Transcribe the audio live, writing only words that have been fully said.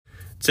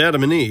It's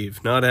Adam and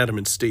Eve, not Adam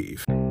and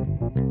Steve.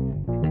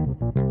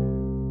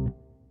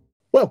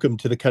 Welcome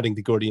to the Cutting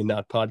the Gordian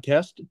Knot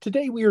podcast.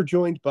 Today we are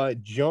joined by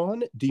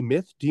John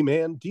D-Myth,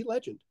 D-Man,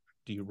 D-Legend,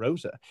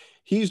 Derosa.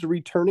 He's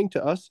returning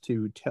to us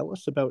to tell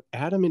us about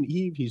Adam and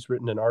Eve. He's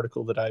written an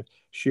article that I've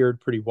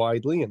shared pretty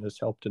widely and has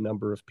helped a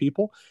number of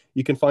people.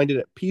 You can find it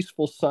at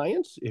Peaceful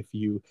Science. If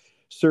you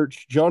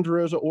search John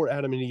Derosa or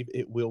Adam and Eve,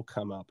 it will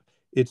come up.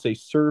 It's a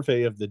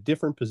survey of the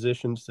different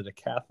positions that a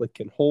Catholic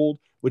can hold,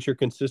 which are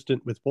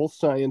consistent with both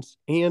science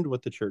and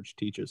what the church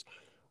teaches.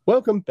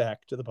 Welcome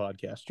back to the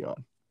podcast,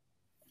 John.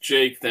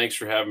 Jake, thanks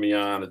for having me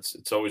on.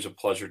 It's always a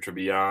pleasure to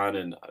be on,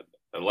 and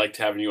I liked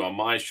having you on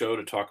my show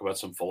to talk about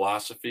some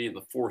philosophy and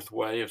the fourth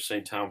way of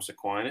St. Thomas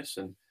Aquinas,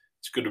 and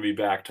it's good to be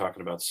back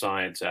talking about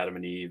science, Adam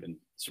and Eve, and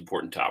it's an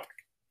important topic.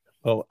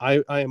 Oh,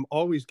 I am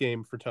always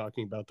game for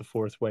talking about the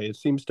fourth way. It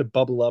seems to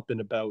bubble up in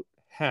about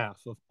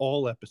half of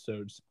all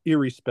episodes,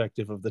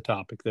 irrespective of the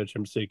topic that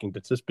I'm seeking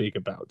to speak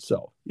about.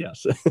 So,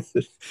 yes.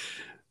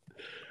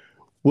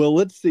 Well,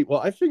 let's see. Well,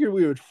 I figured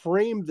we would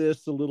frame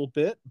this a little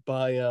bit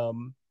by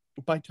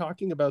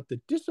talking about the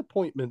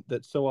disappointment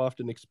that's so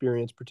often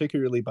experienced,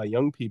 particularly by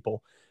young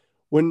people,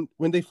 when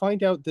they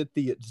find out that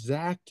the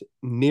exact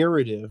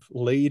narrative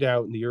laid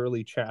out in the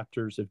early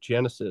chapters of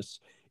Genesis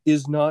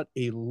is not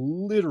a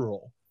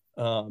literal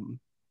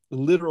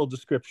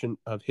description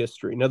of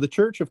history. Now, the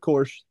church, of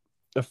course,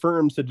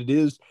 affirms that it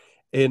is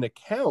an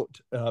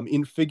account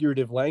in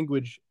figurative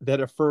language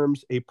that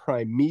affirms a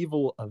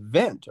primeval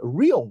event, a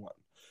real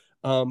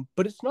one,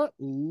 but it's not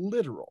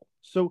literal.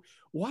 So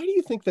why do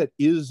you think that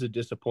is a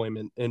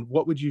disappointment? And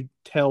what would you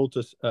tell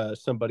to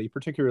somebody,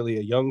 particularly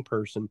a young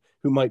person,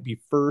 who might be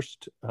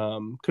first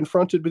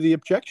confronted with the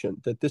objection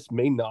that this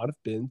may not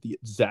have been the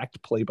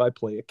exact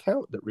play-by-play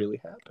account that really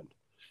happened?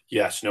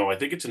 Yes, no, I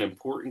think it's an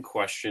important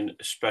question,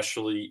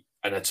 especially,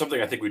 and it's something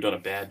I think we've done a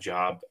bad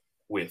job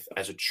with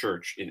as a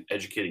church in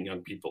educating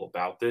young people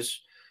about this.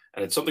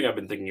 And it's something I've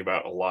been thinking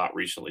about a lot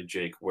recently,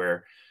 Jake,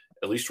 where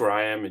at least where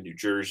I am in New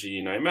Jersey,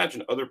 and I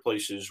imagine other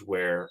places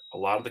where a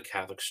lot of the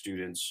Catholic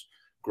students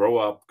grow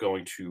up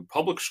going to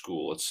public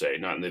school, let's say,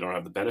 and they don't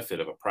have the benefit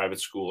of a private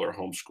school or a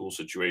homeschool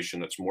situation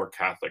that's more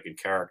Catholic in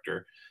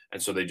character.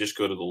 And so they just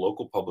go to the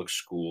local public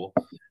school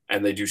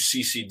and they do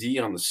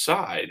CCD on the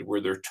side where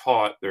they're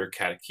taught their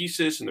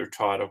catechesis and they're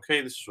taught,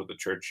 okay, this is what the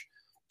church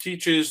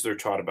teaches. They're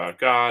taught about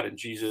God and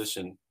Jesus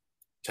and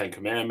Ten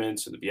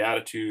Commandments and the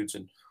Beatitudes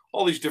and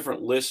all these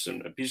different lists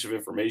and a piece of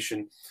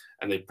information,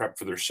 and they prep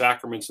for their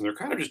sacraments, and they're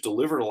kind of just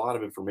delivered a lot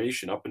of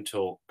information up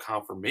until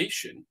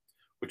confirmation,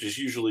 which is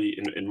usually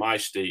in my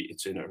state,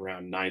 it's in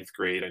around ninth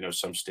grade. I know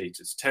some states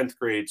it's 10th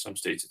grade, some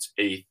states it's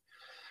eighth.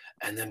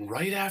 And then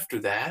right after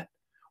that,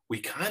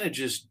 we kind of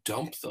just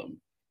dump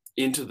them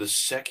into the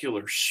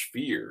secular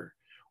sphere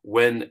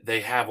when they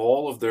have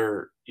all of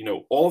their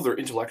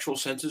intellectual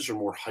senses are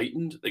more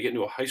heightened. They get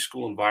into a high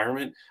school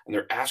environment and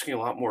they're asking a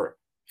lot more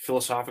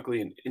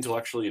philosophically and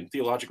intellectually and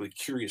theologically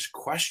curious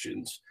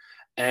questions,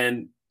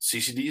 and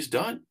CCD is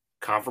done.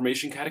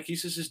 Confirmation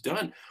catechesis is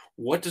done.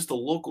 What does the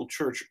local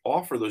church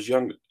offer those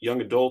young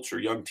adults or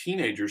young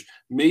teenagers?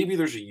 Maybe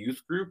there's a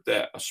youth group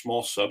that a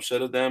small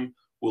subset of them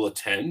will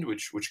attend,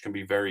 which can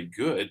be very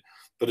good.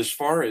 But as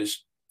far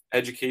as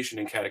education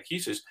and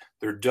catechesis,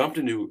 they're dumped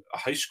into a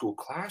high school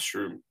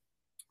classroom,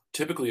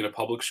 typically in a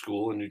public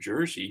school in New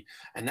Jersey,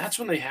 and that's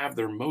when they have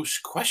their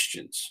most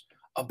questions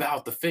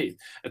about the faith.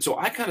 And so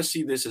I kind of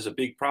see this as a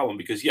big problem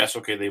because, yes,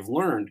 okay, they've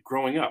learned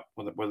growing up,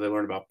 whether they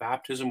learn about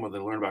baptism, whether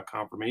they learn about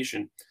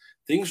confirmation,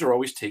 things are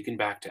always taken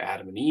back to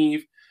Adam and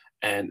Eve,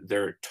 and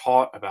they're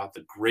taught about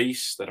the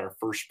grace that our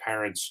first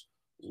parents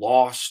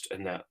lost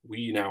and that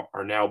we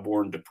are now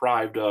born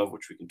deprived of,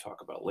 which we can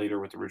talk about later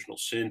with original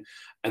sin.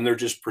 And they're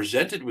just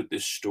presented with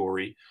this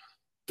story.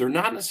 They're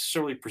not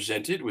necessarily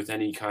presented with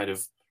any kind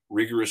of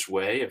rigorous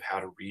way of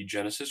how to read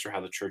Genesis or how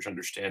the church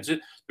understands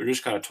it. They're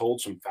just kind of told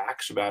some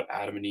facts about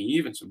Adam and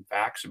Eve and some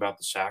facts about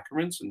the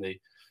sacraments, and they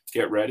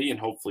get ready and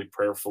hopefully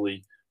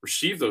prayerfully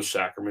receive those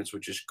sacraments,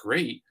 which is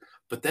great.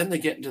 But then they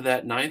get into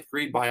that ninth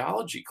grade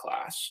biology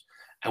class.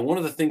 And one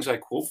of the things I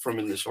quote from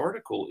in this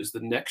article is the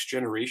next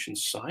generation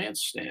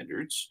science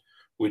standards,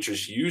 which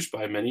is used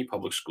by many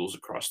public schools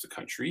across the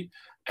country.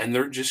 And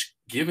they're just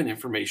given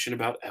information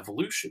about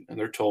evolution. And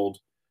they're told,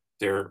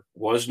 there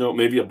was no,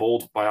 maybe a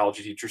bold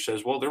biology teacher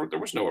says, well, there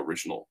was no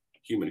original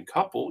human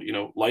couple.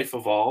 Life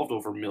evolved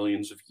over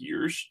millions of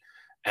years,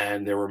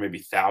 and there were maybe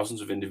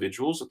thousands of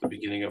individuals at the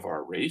beginning of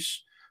our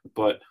race.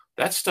 But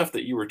that stuff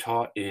that you were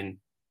taught in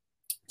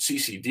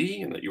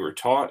CCD and that you were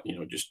taught,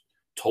 just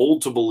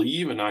told to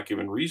believe and not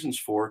given reasons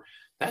for,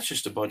 that's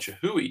just a bunch of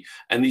hooey.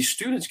 And these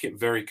students get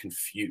very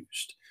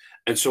confused.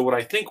 And so what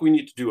I think we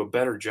need to do a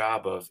better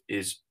job of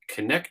is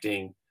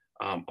connecting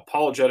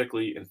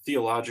apologetically and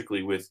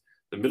theologically with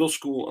the middle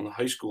school and the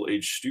high school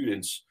age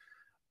students,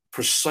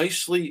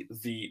 precisely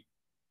the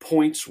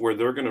points where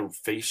they're going to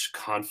face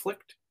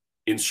conflict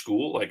in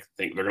school. Like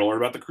they're going to learn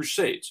about the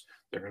Crusades.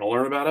 They're going to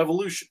learn about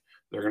evolution.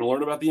 They're going to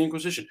learn about the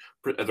Inquisition.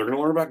 They're going to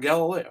learn about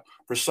Galileo.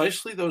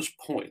 Precisely those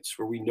points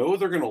where we know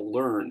they're going to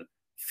learn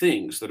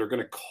things that are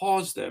going to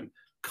cause them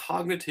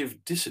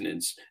cognitive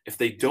dissonance if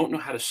they don't know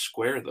how to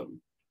square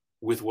them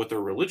with what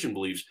their religion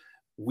believes.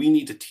 We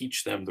need to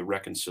teach them the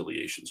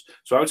reconciliations.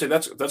 So I would say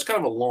that's kind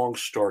of a long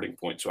starting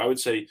point. So I would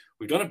say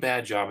we've done a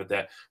bad job at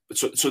that. But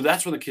so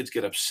that's when the kids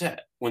get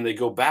upset when they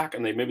go back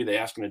and they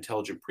ask an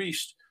intelligent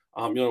priest,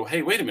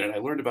 hey, wait a minute, I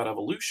learned about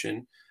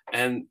evolution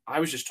and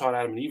I was just taught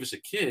Adam and Eve as a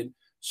kid.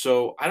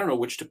 So I don't know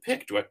which to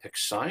pick. Do I pick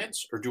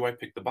science or do I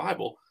pick the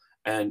Bible?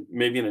 And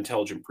maybe an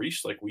intelligent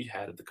priest like we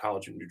had at the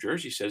College of New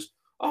Jersey says,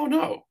 oh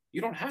no,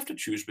 you don't have to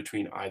choose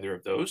between either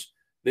of those.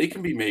 They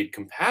can be made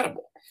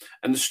compatible.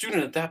 And the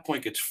student at that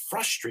point gets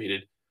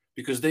frustrated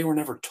because they were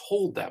never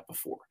told that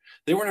before.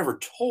 They were never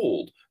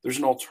told there's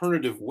an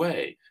alternative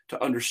way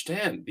to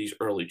understand these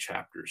early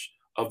chapters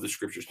of the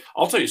scriptures.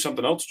 I'll tell you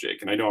something else,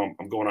 Jake, and I know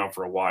I'm going on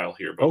for a while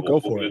here, but Oh, go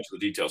we'll for get it. into the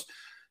details.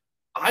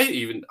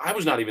 I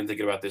was not even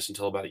thinking about this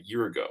until about a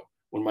year ago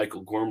when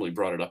Michael Gormley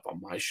brought it up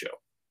on my show.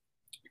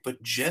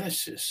 But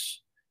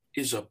Genesis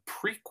is a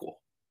prequel.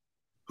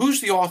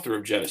 Who's the author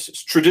of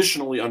Genesis?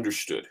 Traditionally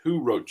understood.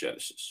 Who wrote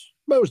Genesis?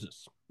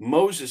 Moses.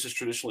 Moses is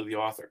traditionally the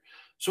author.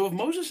 So if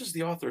Moses is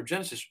the author of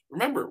Genesis,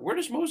 remember, where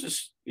does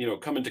Moses,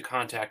 come into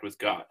contact with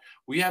God?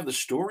 We have the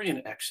story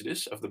in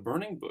Exodus of the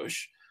burning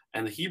bush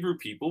and the Hebrew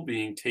people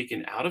being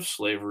taken out of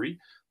slavery,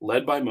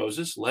 led by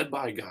Moses, led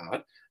by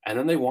God, and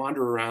then they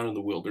wander around in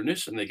the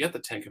wilderness and they get the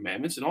 10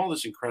 commandments and all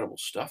this incredible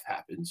stuff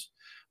happens.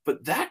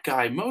 But that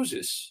guy,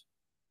 Moses,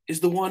 is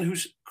the one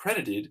who's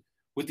credited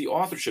with the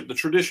authorship, the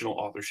traditional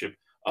authorship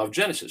of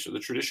Genesis, or the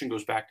tradition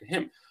goes back to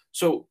him.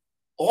 So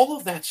all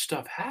of that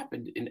stuff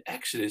happened in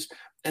Exodus,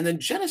 and then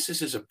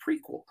Genesis is a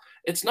prequel.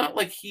 It's not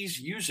like he's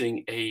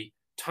using a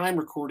time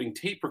recording,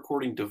 tape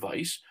recording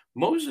device.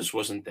 Moses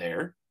wasn't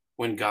there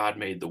when God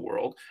made the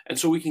world. And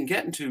so we can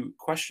get into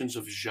questions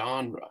of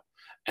genre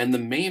and the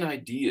main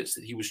ideas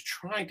that he was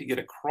trying to get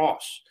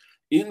across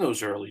in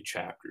those early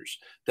chapters,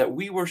 that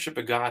we worship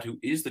a God who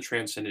is the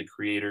transcendent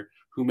creator,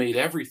 who made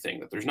everything,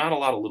 that there's not a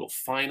lot of little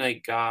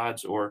finite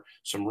gods or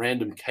some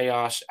random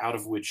chaos out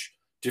of which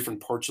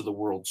different parts of the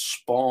world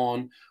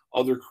spawn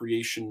other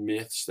creation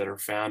myths that are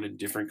found in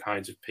different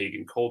kinds of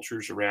pagan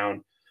cultures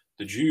around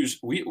the Jews.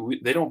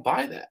 They don't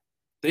buy that.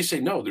 They say,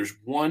 no, there's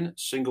one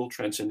single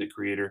transcendent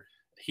creator.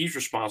 He's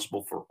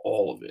responsible for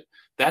all of it.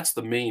 That's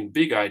the main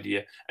big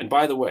idea. And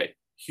by the way,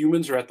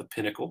 humans are at the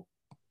pinnacle.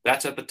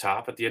 That's at the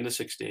top. At the end of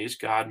 6 days,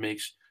 God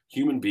makes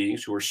human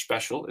beings who are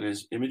special in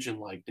his image and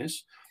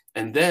likeness.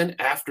 And then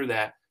after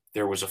that,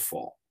 there was a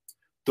fall.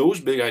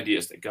 Those big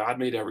ideas that God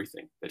made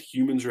everything, that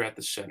humans are at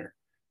the center,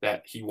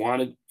 that he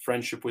wanted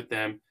friendship with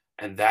them,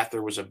 and that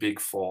there was a big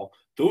fall.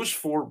 Those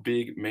four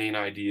big main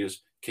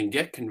ideas can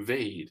get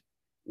conveyed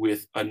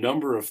with a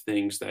number of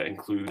things that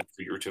include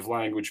figurative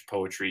language,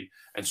 poetry,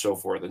 and so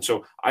forth. And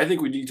so I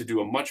think we need to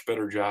do a much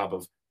better job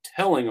of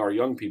telling our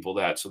young people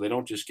that so they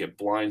don't just get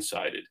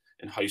blindsided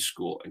in high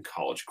school and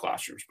college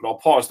classrooms. But I'll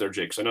pause there,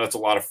 Jake, because I know that's a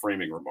lot of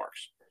framing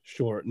remarks.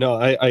 Sure. No,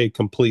 I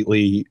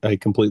completely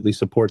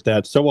support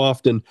that. So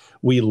often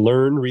we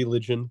learn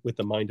religion with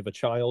the mind of a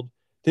child,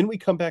 then we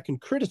come back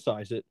and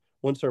criticize it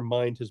once our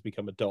mind has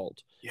become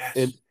adult.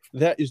 And Yes.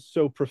 that is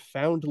so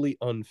profoundly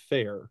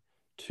unfair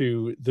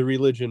to the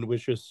religion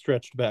which has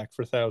stretched back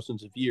for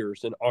thousands of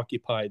years and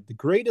occupied the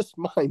greatest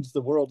minds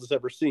the world has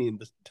ever seen,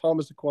 the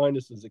Thomas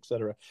Aquinas,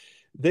 etc.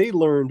 They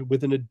learned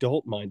with an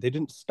adult mind. They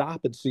didn't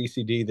stop at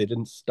CCD. They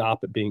didn't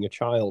stop at being a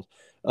child.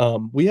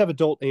 We have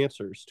adult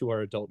answers to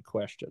our adult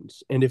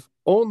questions, and if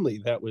only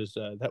that was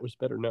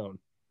better known.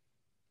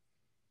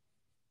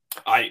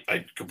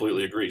 I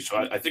completely agree. So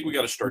I think we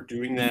got to start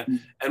doing that.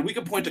 And we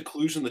can point to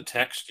clues in the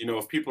text.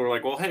 If people are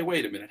like, well, hey,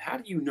 wait a minute, how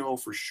do you know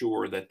for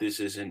sure that this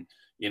isn't,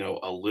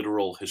 a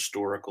literal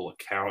historical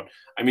account?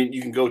 I mean,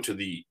 you can go to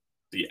the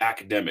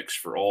academics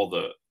for all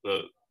the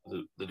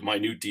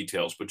minute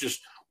details, but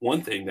just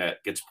one thing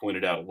that gets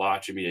pointed out a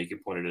lot, Jimmy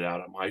Aiken pointed it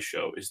out on my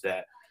show, is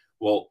that,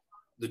 well,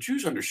 the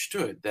Jews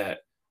understood that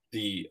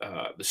the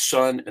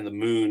sun and the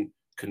moon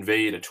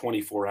conveyed a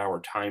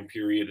 24-hour time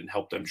period and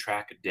helped them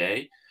track a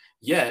day.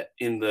 Yet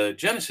in the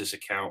Genesis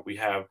account, we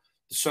have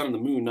the sun and the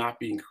moon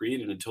not being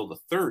created until the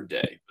third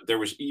day, but there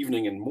was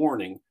evening and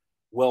morning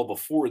well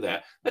before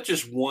that. That's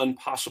just one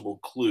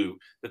possible clue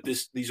that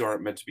these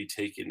aren't meant to be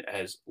taken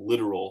as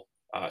literal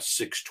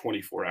 6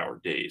 24-hour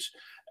days.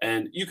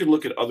 And you can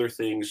look at other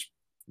things,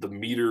 the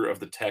meter of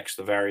the text,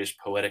 the various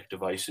poetic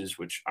devices,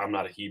 which I'm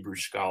not a Hebrew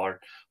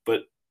scholar,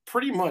 but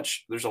pretty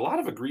much there's a lot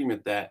of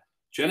agreement that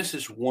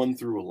Genesis 1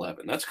 through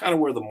 11, that's kind of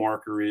where the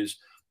marker is.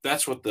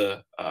 That's what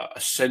the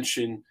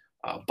Ascension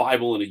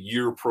Bible in a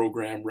Year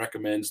program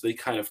recommends. They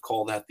kind of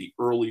call that the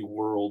early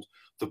world,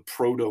 the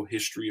proto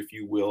history, if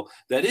you will.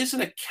 That is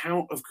an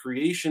account of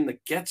creation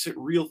that gets at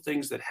real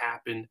things that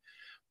happened,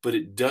 but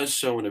it does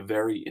so in a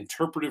very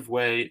interpretive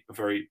way, a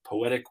very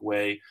poetic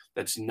way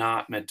that's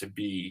not meant to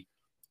be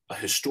a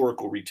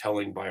historical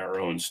retelling by our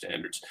own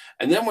standards.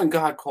 And then when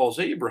God calls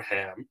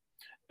Abraham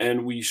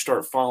and we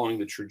start following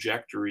the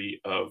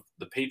trajectory of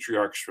the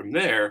patriarchs from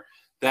there,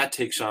 that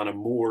takes on a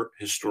more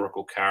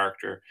historical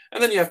character.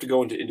 And then you have to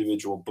go into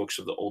individual books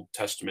of the Old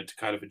Testament to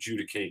kind of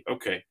adjudicate,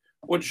 okay,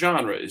 what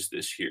genre is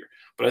this here?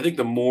 But I think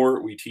the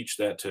more we teach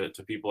that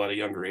to people at a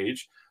younger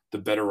age, the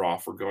better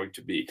off we're going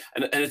to be.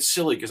 And it's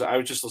silly because I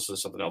was just listening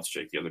to something else,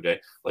 Jake, the other day.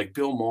 Like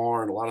Bill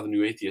Maher and a lot of the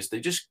new atheists, they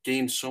just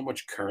gained so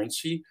much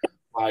currency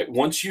by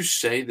once you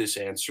say this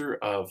answer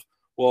of,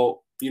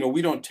 well,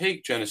 we don't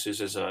take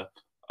Genesis as a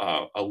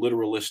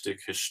literalistic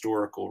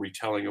historical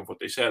retelling of what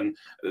they said. And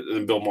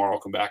then Bill Maher will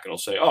come back and he'll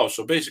say, oh,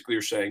 so basically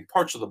you're saying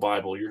parts of the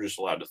Bible you're just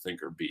allowed to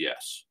think are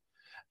BS.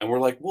 And we're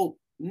like, well,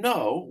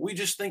 no, we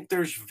just think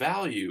there's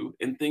value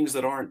in things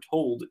that aren't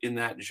told in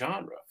that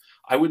genre.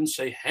 I wouldn't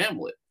say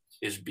Hamlet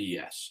is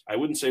BS. I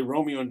wouldn't say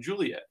Romeo and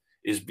Juliet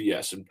is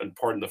BS. And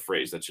pardon the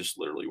phrase, that's just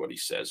literally what he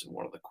says in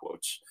one of the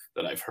quotes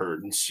that I've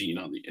heard and seen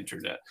on the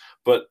internet.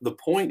 But the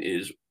point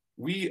is,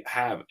 we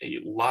have a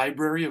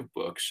library of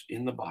books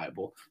in the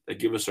Bible that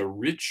give us a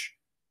rich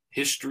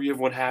history of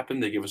what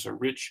happened. They give us a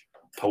rich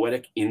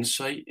poetic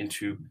insight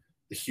into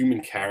the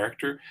human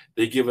character.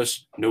 They give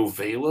us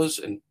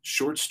novellas and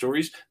short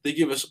stories. They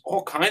give us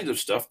all kinds of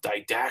stuff,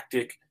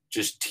 didactic,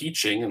 just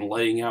teaching and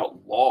laying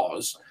out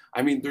laws.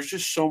 I mean, there's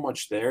just so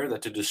much there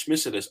that to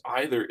dismiss it as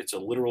either it's a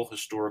literal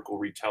historical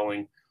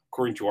retelling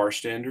according to our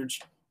standards,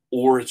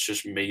 or it's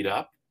just made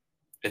up.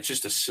 It's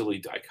just a silly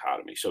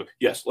dichotomy. So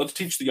yes, let's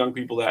teach the young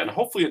people that. And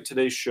hopefully at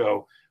today's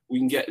show, we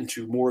can get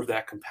into more of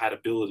that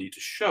compatibility to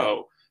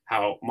show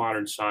how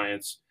modern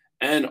science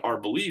and our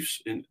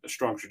beliefs in a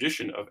strong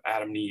tradition of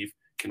Adam and Eve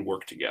can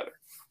work together.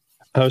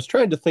 I was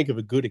trying to think of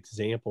a good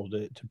example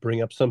to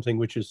bring up something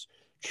which is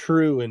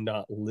true and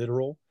not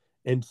literal,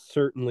 and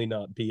certainly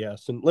not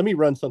BS. And let me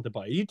run something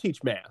by you. You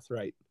teach math,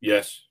 right?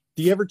 Yes.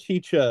 Do you ever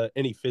teach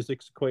any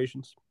physics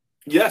equations?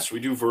 Yes, we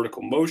do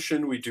vertical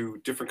motion. We do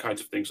different kinds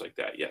of things like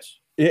that. Yes.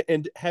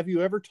 And have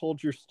you ever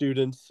told your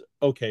students,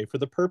 okay, for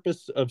the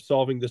purpose of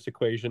solving this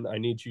equation, I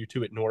need you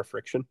to ignore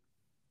friction?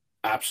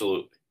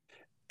 Absolutely.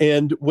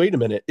 And wait a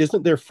minute,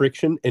 isn't there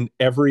friction in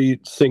every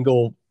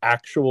single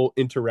actual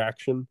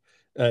interaction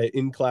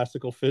in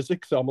classical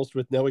physics, almost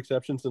with no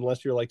exceptions,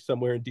 unless you're like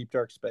somewhere in deep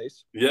dark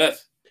space?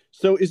 Yes.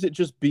 So is it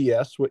just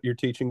BS what you're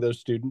teaching those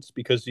students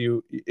because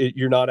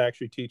you're not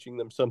actually teaching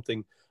them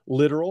something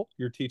literal?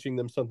 You're teaching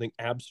them something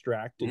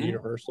abstract and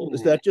universal.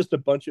 Is that just a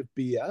bunch of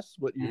BS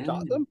what you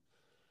taught them?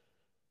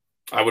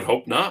 I would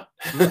hope not.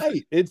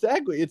 Right,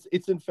 exactly.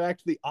 It's in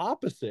fact the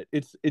opposite.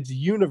 It's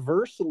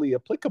universally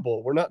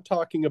applicable. We're not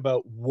talking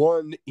about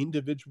one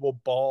individual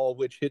ball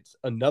which hits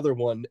another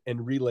one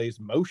and relays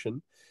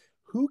motion.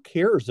 Who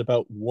cares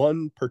about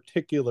one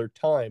particular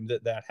time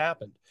that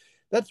happened?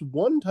 That's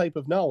one type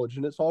of knowledge,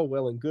 and it's all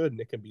well and good,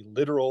 and it can be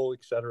literal,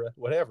 etc.,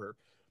 whatever.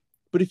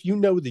 But if you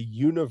know the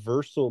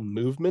universal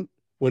movement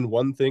when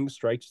one thing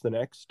strikes the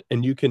next,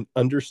 and you can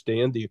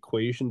understand the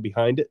equation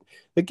behind it,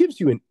 that gives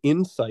you an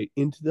insight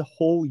into the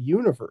whole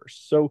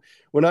universe. So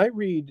when I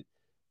read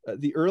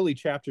the early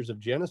chapters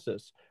of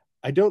Genesis,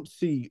 I don't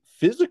see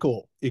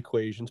physical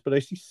equations, but I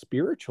see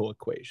spiritual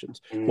equations.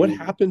 What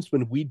happens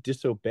when we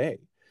disobey?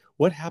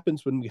 What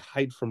happens when we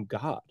hide from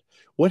God?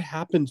 What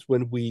happens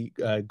when we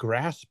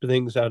grasp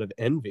things out of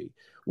envy?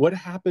 What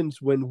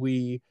happens when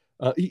we,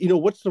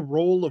 what's the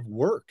role of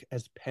work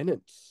as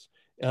penance?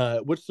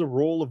 What's the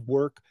role of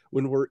work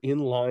when we're in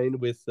line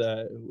with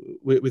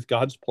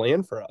God's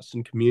plan for us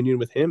in communion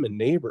with Him and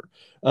neighbor?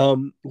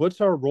 What's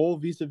our role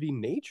vis-a-vis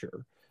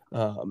nature?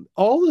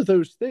 All of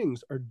those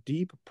things are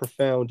deep,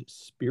 profound,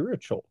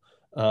 spiritual,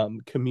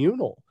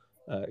 communal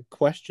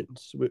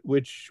questions,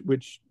 which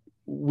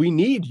we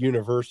need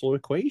universal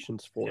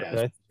equations for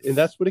it, and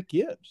that's what it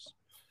gives.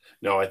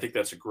 No, I think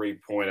that's a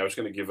great point. I was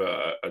going to give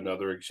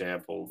another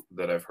example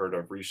that I've heard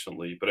of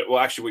recently, but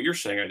actually, what you're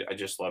saying, I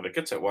just love it. It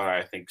gets at why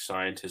I think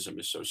scientism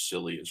is so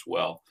silly as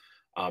well.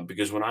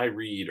 Because when I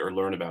read or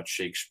learn about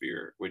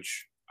Shakespeare,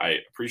 which I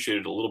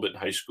appreciated a little bit in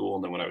high school,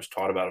 and then when I was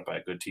taught about it by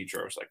a good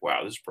teacher, I was like,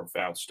 wow, this is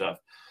profound stuff.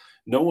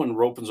 No one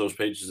opens those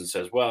pages and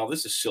says, well,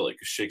 this is silly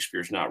because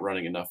Shakespeare's not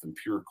running enough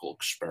empirical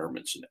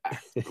experiments in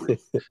Act 3.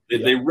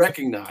 They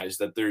recognize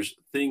that there's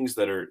things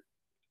that are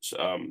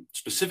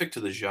specific to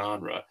the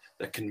genre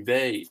that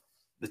convey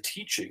the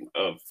teaching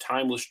of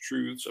timeless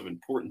truths, of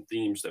important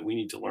themes that we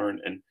need to learn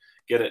and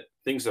get at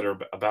things that are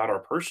about our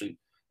person,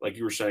 like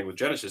you were saying with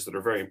Genesis, that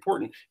are very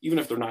important, even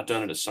if they're not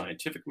done in a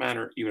scientific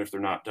manner, even if they're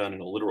not done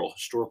in a literal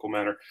historical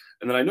manner.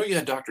 And then I know you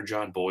had Dr.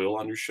 John Boyle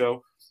on your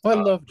show. I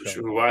love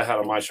John. Who I had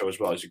on my show as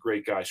well. He's a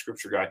great guy,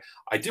 scripture guy.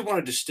 I did want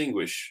to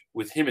distinguish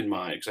with him in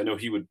mind, because I know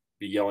he would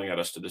be yelling at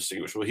us to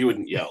distinguish. Well, he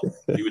wouldn't yell.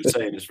 He would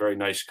say in his very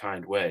nice,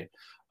 kind way.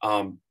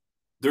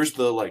 There's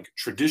the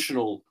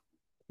traditional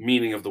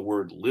meaning of the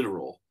word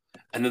literal,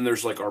 and then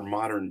there's our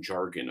modern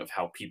jargon of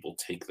how people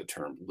take the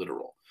term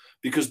literal,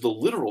 because the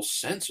literal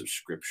sense of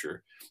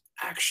scripture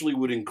actually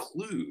would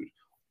include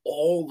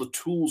all the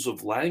tools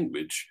of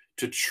language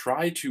to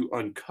try to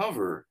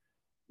uncover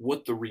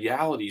what the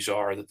realities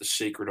are that the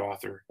sacred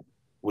author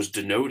was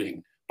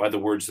denoting by the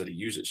words that he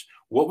uses.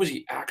 What was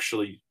he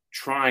actually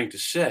trying to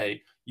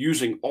say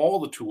using all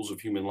the tools of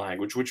human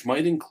language, which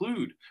might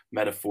include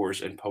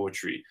metaphors and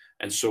poetry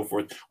and so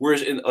forth.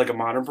 Whereas in a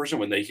modern person,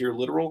 when they hear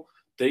literal,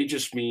 they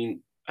just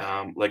mean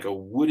like a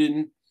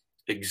wooden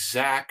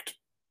exact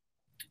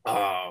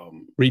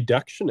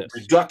Reductionist.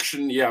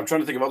 reduction. Yeah, I'm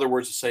trying to think of other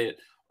words to say it.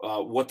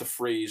 What the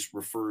phrase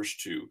refers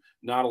to,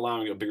 not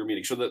allowing a bigger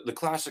meaning. So the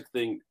classic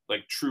thing,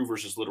 like true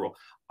versus literal.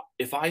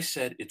 If I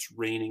said it's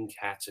raining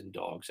cats and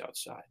dogs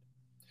outside,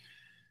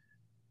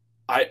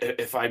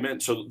 if I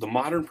meant, so the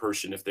modern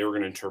person, if they were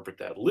going to interpret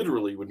that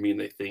literally, would mean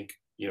they think,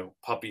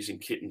 puppies and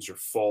kittens are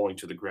falling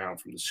to the ground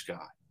from the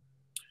sky.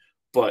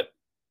 But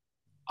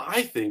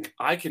I think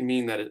I can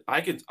mean that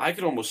I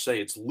could almost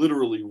say it's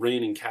literally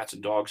raining cats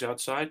and dogs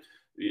outside.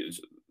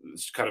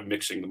 It's kind of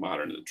mixing the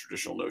modern and the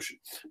traditional notion.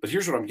 But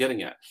here's what I'm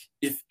getting at.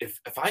 If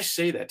I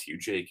say that to you,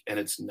 Jake, and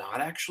it's not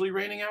actually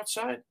raining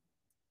outside,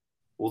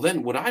 well,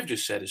 then what I've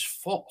just said is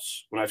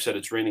false. When I've said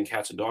it's raining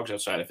cats and dogs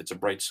outside, if it's a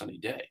bright sunny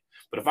day.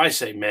 But if I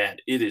say, man,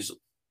 it is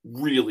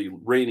really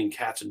raining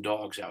cats and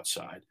dogs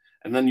outside,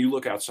 and then you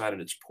look outside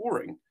and it's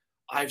pouring,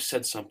 I've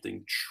said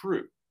something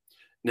true.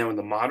 Now, in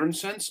the modern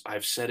sense,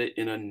 I've said it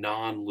in a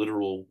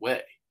non-literal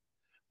way.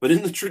 But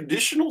in the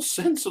traditional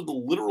sense of the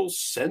literal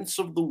sense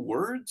of the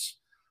words,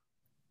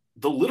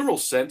 the literal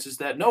sense is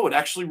that no, it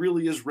actually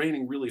really is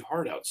raining really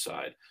hard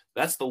outside.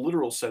 That's the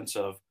literal sense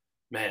of,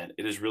 man,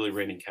 it is really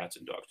raining cats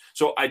and dogs.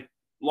 So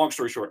long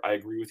story short, I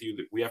agree with you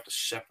that we have to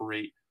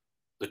separate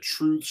the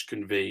truths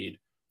conveyed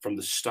from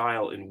the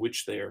style in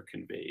which they are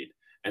conveyed.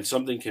 And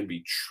something can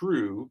be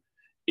true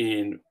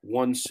in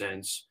one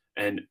sense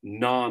and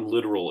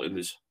non-literal in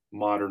this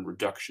modern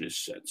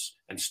reductionist sense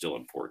and still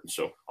important.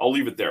 So I'll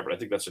leave it there, but I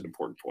think that's an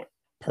important point.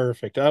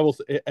 Perfect. I will,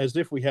 as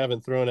if we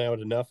haven't thrown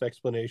out enough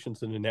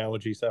explanations and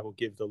analogies, I will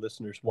give the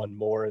listeners one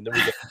more, and then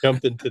we can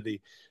jump into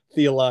the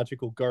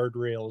theological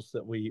guardrails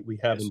that we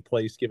have Yes. in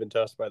place given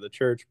to us by the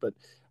church. But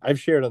I've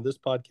shared on this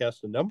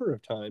podcast a number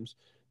of times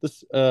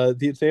the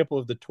example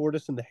of the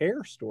tortoise and the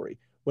hare story.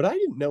 What I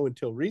didn't know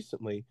until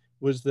recently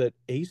was that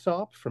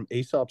Aesop from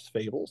Aesop's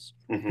Fables,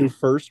 who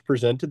first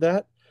presented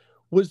that,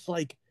 was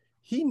like,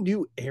 he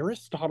knew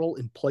Aristotle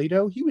and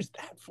Plato. He was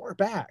that far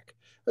back.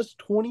 That's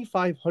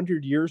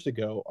 2,500 years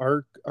ago.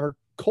 Our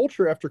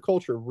culture after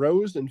culture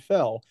rose and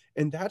fell,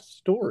 and that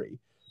story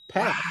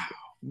passed.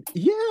 Wow.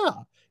 Yeah,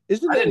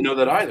 isn't I that didn't know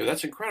that incredible? either.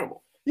 That's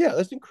incredible. Yeah,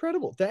 that's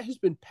incredible. That has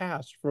been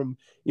passed from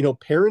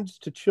parents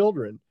to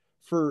children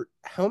for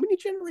how many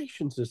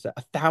generations is that?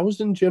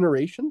 1,000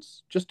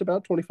 generations, just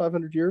about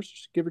 2,500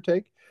 years, give or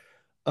take.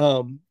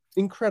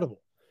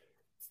 Incredible.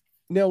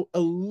 Now, a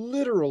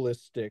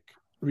literalistic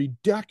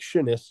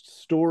reductionist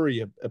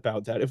story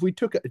about that, if we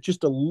took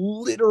just a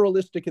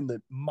literalistic in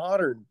the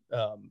modern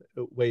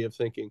way of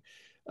thinking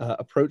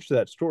approach to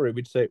that story,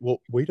 we'd say,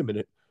 well, wait a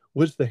minute,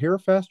 was the hare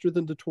faster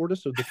than the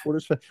tortoise, or the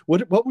tortoise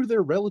what were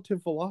their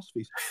relative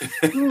velocities?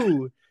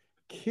 Who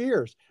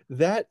cares?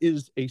 That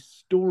is a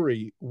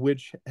story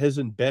which has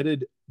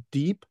embedded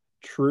deep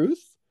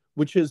truth,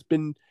 which has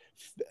been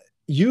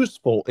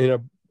useful in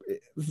a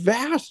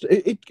vast,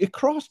 it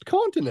crossed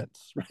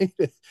continents,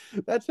 right?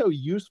 That's how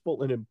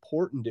useful and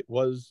important it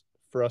was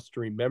for us to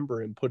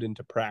remember and put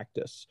into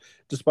practice,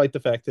 despite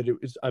the fact that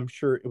I'm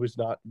sure it was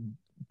not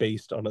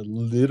based on a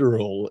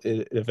literal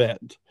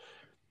event.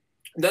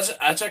 That's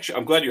actually,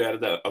 I'm glad you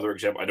added that other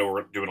example. I know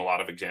we're doing a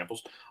lot of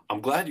examples.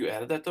 I'm glad you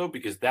added that though,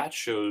 because that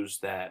shows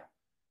that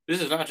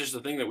this is not just a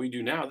thing that we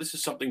do now. This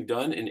is something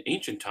done in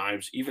ancient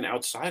times, even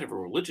outside of a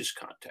religious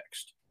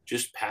context,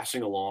 just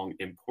passing along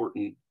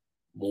important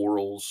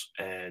morals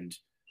and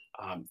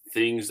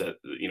things that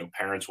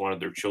parents wanted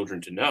their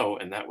children to know,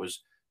 and that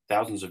was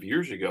thousands of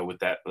years ago with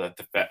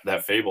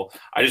that fable.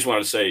 I just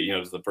wanted to say,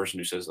 to the person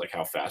who says like,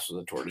 how fast was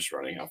the tortoise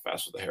running? How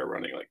fast was the hare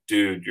running? Like,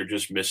 dude, you're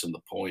just missing the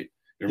point.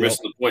 You're Yep.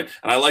 missing the point.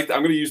 And I'm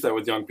going to use that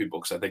with young people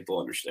because I think they'll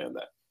understand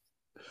that.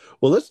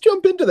 Well, let's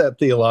jump into that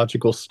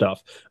theological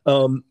stuff.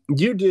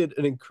 You did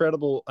an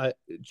incredible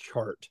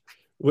chart,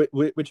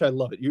 which I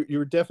love it.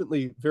 You're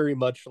definitely very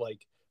much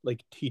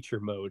like teacher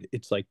mode.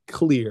 It's like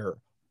clear,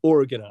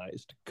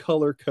 organized,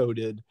 color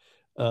coded,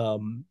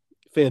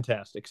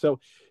 fantastic. So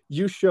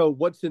you show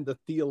what's in the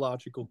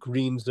theological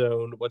green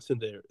zone, what's in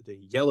the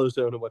yellow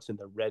zone, and what's in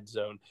the red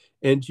zone,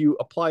 and you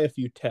apply a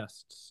few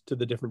tests to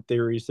the different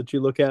theories that you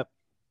look at.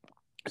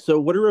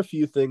 So, what are a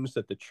few things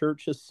that the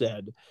church has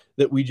said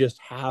that we just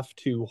have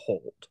to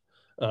hold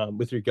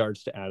with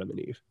regards to Adam and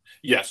Eve?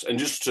 Yes, and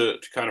just to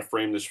kind of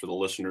frame this for the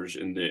listeners,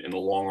 in the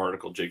long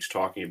article Jake's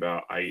talking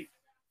about, I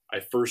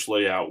first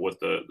lay out what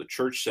the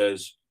church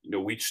says.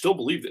 We still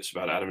believe this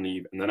about Adam and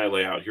Eve, and then I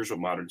lay out here's what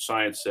modern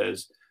science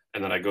says,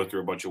 and then I go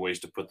through a bunch of ways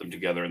to put them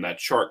together. And that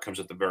chart comes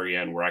at the very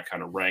end where I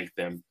kind of rank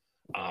them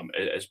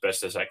as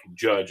best as I can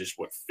judge as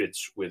what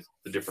fits with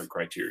the different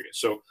criteria.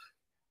 So,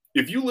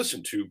 if you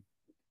listen to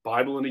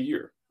Bible in a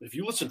Year, if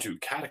you listen to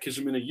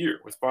Catechism in a Year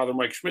with Father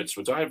Mike Schmitz,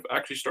 which I've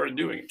actually started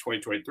doing in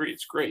 2023,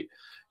 it's great.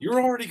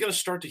 You're already going to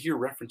start to hear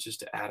references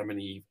to Adam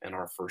and Eve and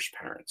our first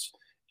parents.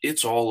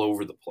 It's all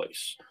over the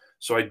place.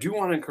 So I do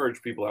want to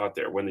encourage people out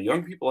there, when the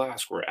young people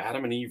ask, were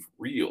Adam and Eve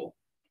real?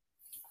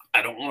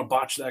 I don't want to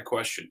botch that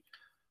question.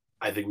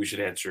 I think we should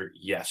answer,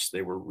 yes,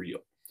 they were real.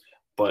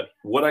 But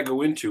what I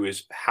go into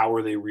is, how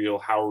are they real?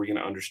 How are we going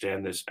to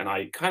understand this? And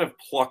I kind of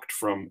plucked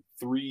from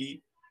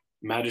three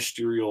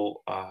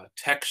magisterial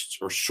texts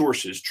or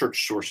sources,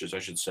 church sources, I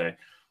should say.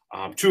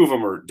 Two of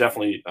them are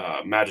definitely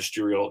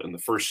magisterial in the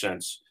first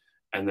sense,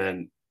 and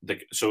then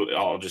so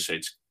I'll just say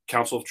it's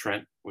Council of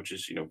Trent, which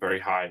is very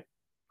high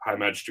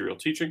magisterial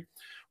teaching.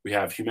 We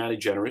have Humani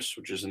Generis,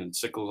 which is an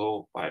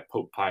encyclical by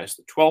Pope Pius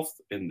XII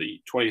in the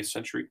 20th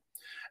century.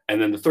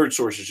 And then the third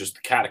source is just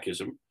the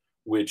Catechism,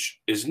 which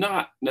is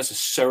not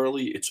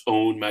necessarily its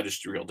own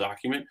magisterial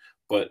document,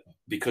 but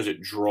because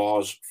it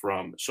draws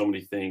from so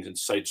many things and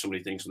cites so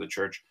many things in the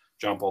church,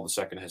 John Paul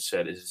II has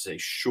said it is a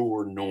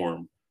sure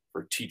norm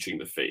for teaching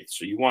the faith.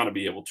 So you want to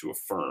be able to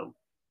affirm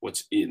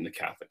what's in the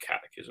Catholic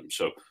Catechism.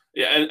 So,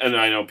 yeah, and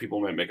I know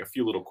people might make a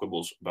few little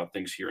quibbles about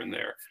things here and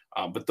there,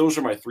 but those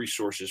are my three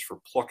sources for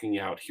plucking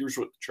out. Here's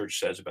what the church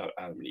says about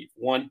Adam and Eve.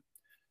 One,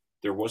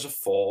 there was a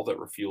fall that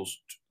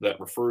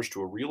refers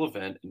to a real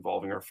event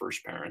involving our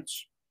first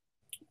parents.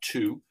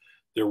 Two,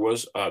 there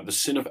was the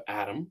sin of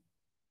Adam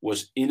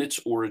was in its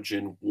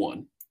origin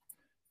one.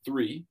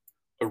 Three,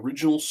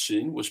 original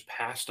sin was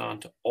passed on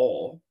to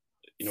all,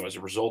 as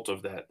a result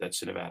of that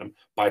sin of Adam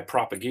by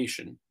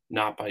propagation,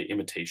 not by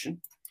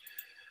imitation.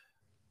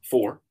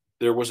 Four,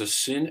 there was a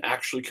sin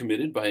actually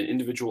committed by an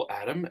individual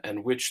Adam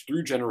and which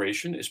through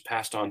generation is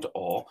passed on to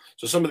all.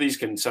 So some of these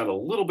can sound a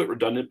little bit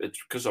redundant. It's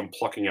because I'm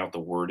plucking out the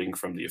wording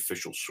from the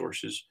official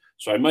sources.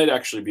 So I might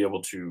actually be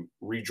able to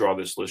redraw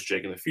this list,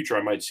 Jake. In the future,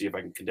 I might see if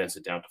I can condense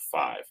it down to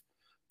five.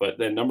 But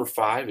then number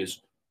five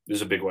is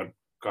a big one,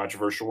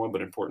 controversial one,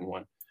 but important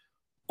one.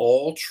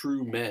 All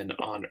true men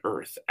on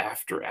earth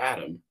after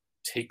Adam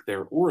take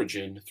their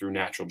origin through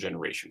natural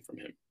generation from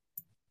him.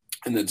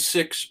 And then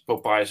six,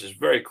 Pope Pius XII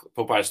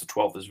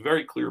is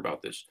very clear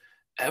about this.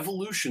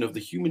 Evolution of the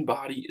human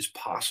body is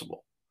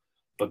possible,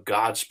 but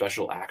God's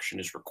special action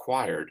is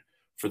required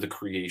for the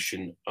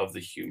creation of the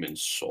human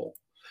soul.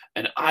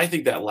 And I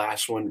think that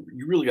last one,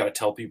 you really got to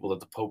tell people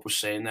that the Pope was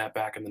saying that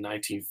back in the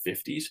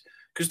 1950s,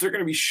 because they're going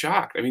to be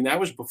shocked. I mean, that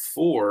was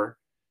before,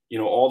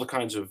 all the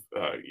kinds of,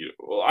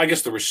 well, I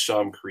guess there was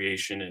some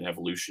creation and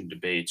evolution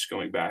debates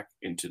going back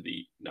into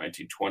the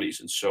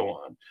 1920s and so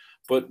on.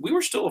 But we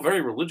were still a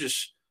very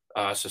religious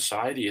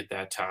society at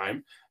that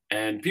time,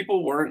 and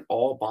people weren't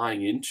all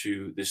buying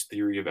into this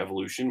theory of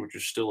evolution, which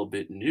is still a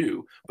bit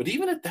new. But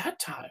even at that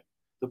time,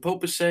 the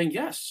Pope is saying,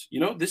 yes,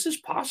 this is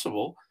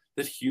possible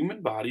that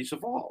human bodies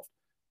evolved.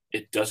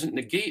 It doesn't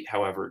negate,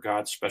 however,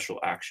 God's special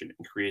action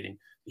in creating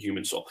the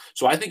human soul.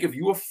 So I think if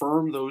you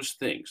affirm those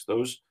things,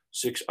 those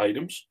six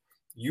items,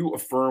 you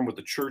affirm what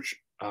the church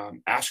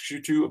asks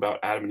you to about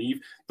Adam and Eve.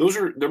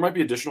 There might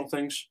be additional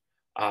things,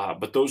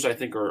 but those I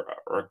think are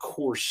a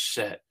core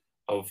set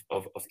of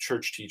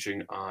church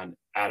teaching on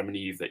Adam and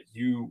Eve that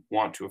you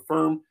want to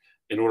affirm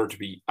in order to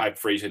be, I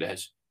phrase it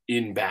as,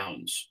 in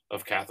bounds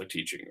of Catholic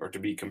teaching or to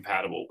be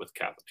compatible with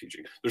Catholic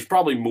teaching. There's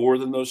probably more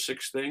than those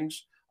six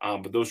things,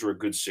 but those are a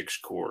good six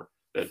core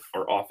that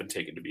are often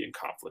taken to be in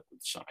conflict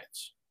with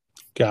science.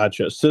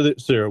 Gotcha. So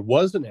there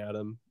was an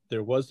Adam,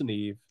 there was an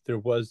Eve, there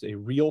was a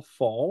real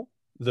fall,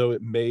 though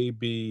it may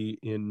be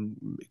in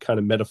kind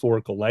of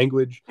metaphorical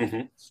language,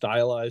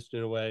 stylized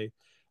in a way.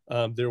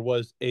 There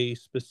was a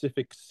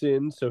specific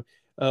sin. So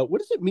what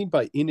does it mean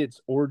by in its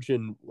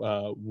origin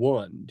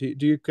one? Do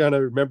you kind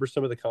of remember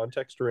some of the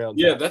context around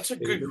that? Yeah, that's a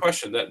good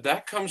question.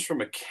 That comes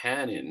from a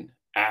canon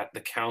at the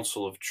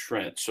Council of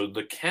Trent. So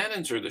the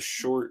canons are the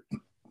short,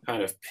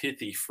 kind of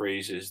pithy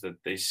phrases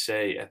that they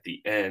say at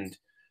the end.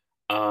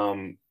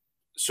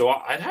 So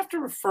I'd have to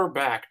refer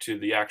back to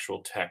the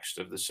actual text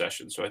of the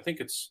session. So I think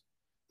it's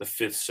the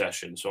fifth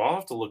session. So I'll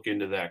have to look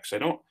into that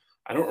because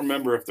I don't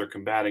remember if they're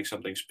combating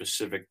something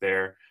specific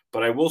there.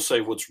 But I will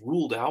say what's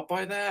ruled out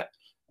by that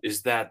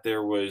is that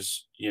there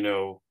was,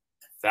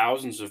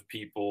 thousands of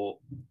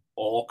people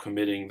all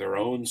committing their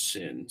own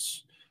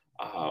sins,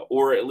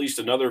 or at least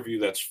another view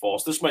that's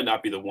false. This might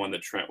not be the one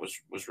that Trent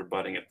was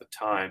rebutting at the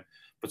time,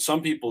 but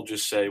some people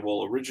just say,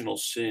 well, original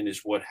sin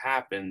is what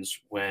happens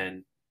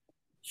when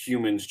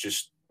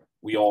humans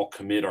we all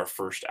commit our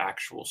first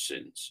actual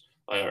sins,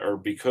 or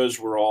because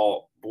we're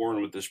all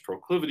born with this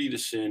proclivity to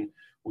sin,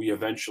 we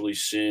eventually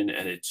sin,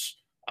 and it's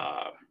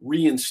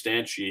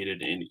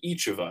reinstantiated in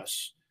each of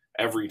us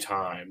every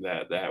time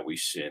that we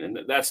sin. And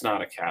that's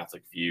not a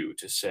Catholic view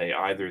to say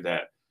either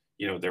that,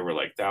 there were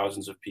like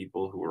thousands of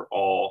people who were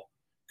all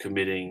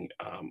committing,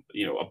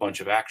 a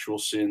bunch of actual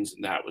sins,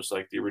 and that was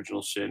like the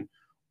original sin,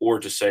 or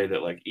to say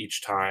that like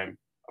each time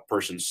a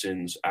person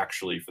sins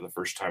actually for the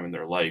first time in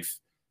their life,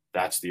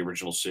 that's the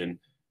original sin.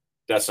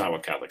 That's not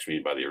what Catholics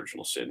mean by the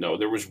original sin. No,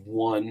 there was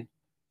one.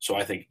 So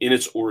I think in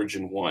its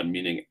origin one,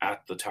 meaning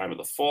at the time of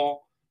the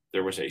fall,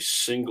 there was a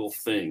single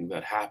thing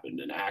that happened,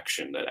 an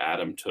action that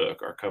Adam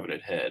took, our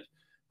covenant head,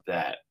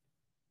 that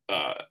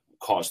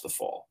caused the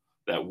fall.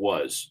 That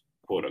was,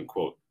 quote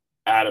unquote,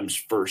 Adam's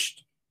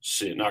first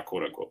sin, not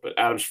quote unquote, but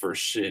Adam's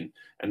first sin.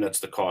 And that's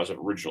the cause of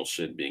original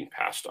sin being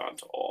passed on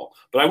to all.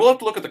 But I will have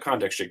to look at the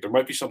context, Jake. There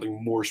might be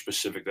something more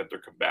specific that they're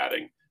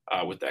combating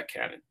with that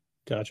canon.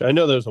 Gotcha. I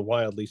know that was a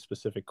wildly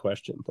specific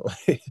question.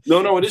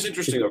 No, no, it is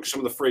interesting though, because some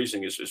of the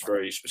phrasing is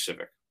very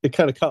specific. It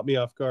kind of caught me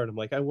off guard. I'm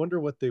like, I wonder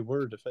what they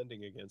were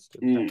defending against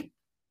in that.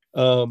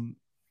 Mm. Um,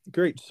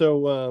 Great.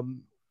 So,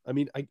 I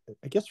mean, I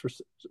guess for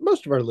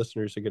most of our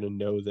listeners are going to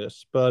know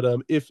this, but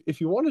if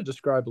you want to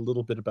describe a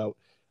little bit about,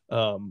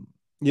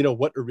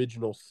 what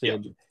original Yeah.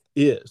 sin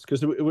is,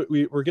 because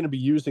we're going to be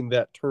using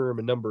that term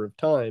a number of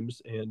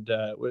times, and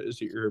what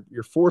is it,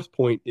 your fourth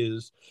point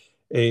is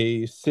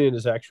a sin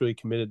is actually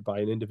committed by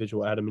an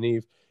individual, Adam and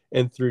Eve,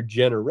 and through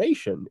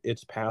generation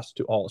it's passed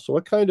to all. So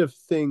what kind of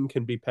thing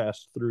can be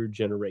passed through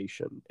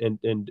generation, and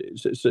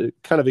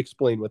kind of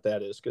explain what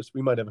that is, because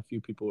we might have a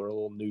few people who are a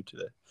little new to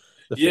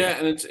the faith. Yeah,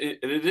 and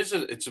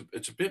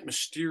it's a bit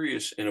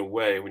mysterious in a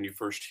way when you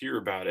first hear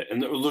about it,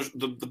 and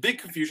the big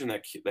confusion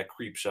that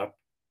creeps up,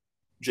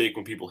 Jake,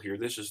 when people hear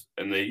this is,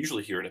 and they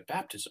usually hear it at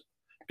baptism,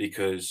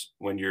 because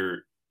when you're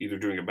either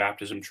doing a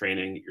baptism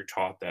training, you're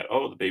taught that,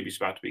 oh, the baby's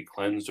about to be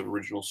cleansed of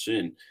original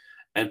sin,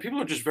 and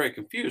people are just very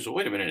confused. Well,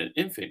 wait a minute, an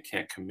infant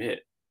can't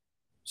commit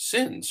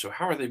sin, so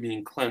how are they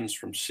being cleansed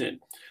from sin?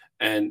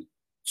 And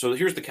so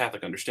here's the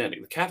Catholic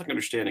understanding. The Catholic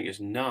understanding is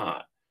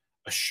not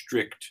a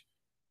strict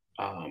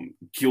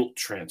guilt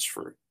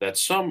transfer that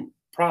some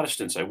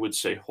Protestants, I would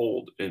say,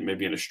 hold, and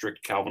maybe in a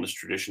strict Calvinist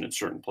tradition in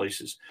certain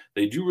places.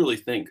 They do really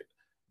think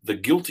the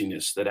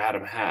guiltiness that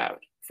Adam had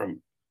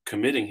from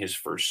committing his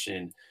first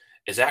sin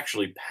is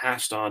actually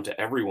passed on to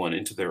everyone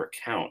into their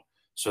account,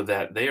 so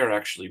that they are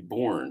actually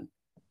born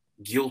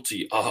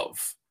guilty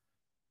of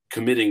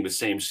committing the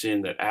same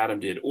sin that Adam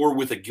did, or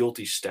with a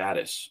guilty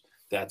status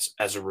that's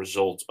as a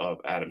result of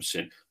Adam's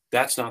sin.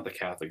 That's not the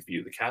Catholic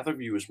view. The Catholic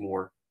view is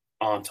more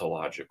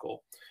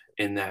ontological,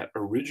 in that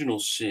original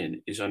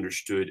sin is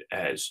understood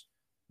as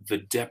the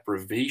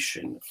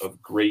deprivation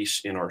of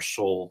grace in our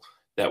soul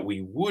that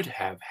we would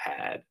have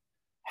had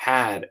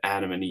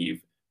Adam and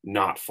Eve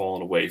not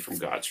fallen away from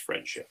God's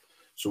friendship.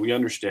 So we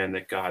understand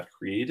that God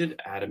created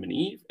Adam and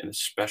Eve in a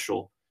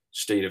special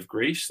state of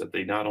grace, that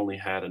they not only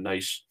had a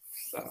nice,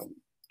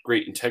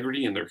 great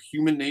integrity in their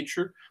human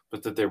nature,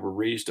 but that they were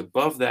raised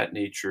above that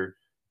nature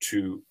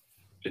to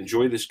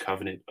enjoy this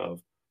covenant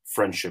of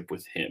friendship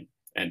with Him.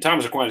 And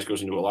Thomas Aquinas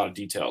goes into a lot of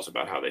details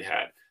about how they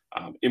had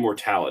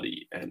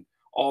immortality and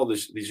all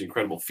these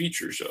incredible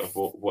features of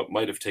what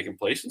might have taken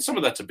place. And some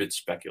of that's a bit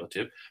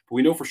speculative, but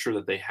we know for sure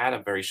that they had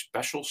a very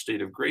special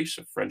state of grace,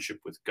 of friendship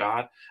with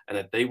God, and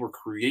that they were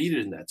created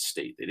in that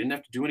state. They didn't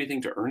have to do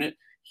anything to earn it.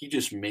 He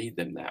just made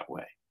them that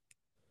way.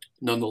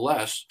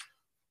 Nonetheless,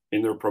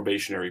 in their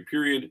probationary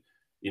period,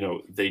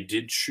 they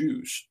did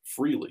choose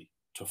freely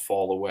to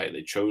fall away.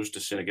 They chose to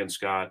sin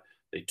against God.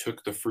 They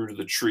took the fruit of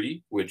the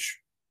tree, which,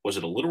 was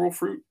it a literal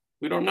fruit?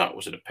 We don't know.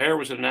 Was it a pear?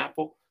 Was it an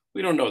apple?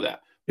 We don't know that.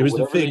 It But was the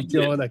whatever they fig,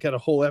 did, John. I got a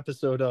whole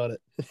episode on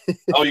it.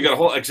 oh, you got a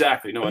whole,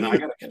 exactly. No, and I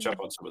got to catch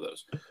up on some of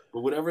those.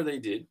 But whatever they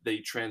did, they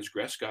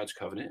transgressed God's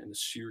covenant in a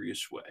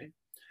serious way.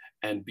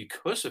 And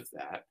because of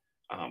that,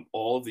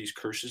 all of these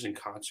curses and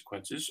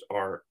consequences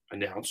are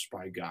announced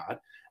by God,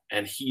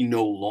 and He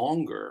no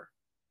longer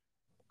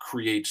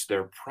creates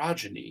their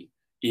progeny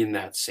in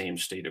that same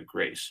state of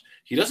grace.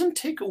 He doesn't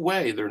take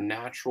away their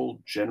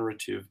natural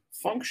generative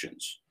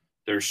functions.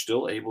 They're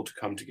still able to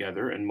come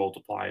together and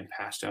multiply and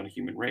pass down a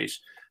human race.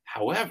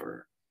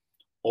 However,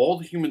 all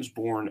the humans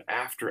born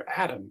after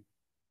Adam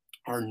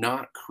are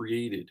not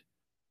created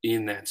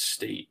in that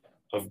state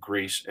of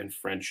grace and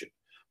friendship.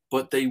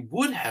 But they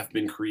would have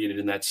been created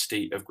in that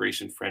state of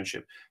grace and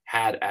friendship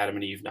had Adam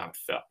and Eve not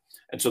fell.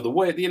 And so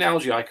the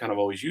analogy I kind of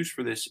always use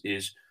for this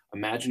is,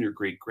 imagine your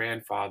great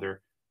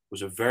grandfather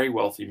was a very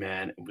wealthy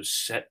man and was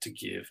set to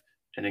give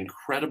an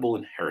incredible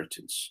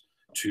inheritance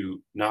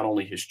to not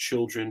only his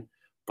children,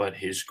 but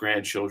his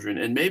grandchildren,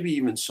 and maybe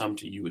even some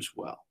to you as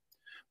well.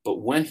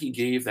 But when he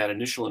gave that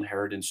initial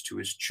inheritance to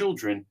his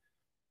children,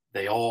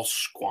 they all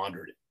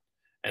squandered it,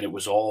 and it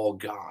was all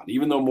gone.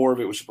 Even though more of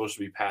it was supposed to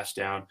be passed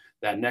down,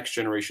 that next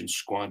generation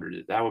squandered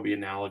it. That would be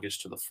analogous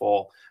to the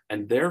fall.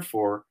 And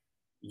therefore,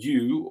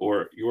 you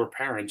or your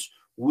parents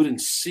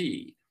wouldn't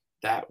see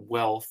that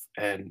wealth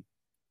and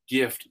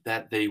gift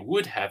that they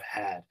would have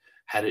had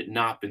it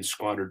not been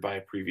squandered by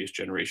a previous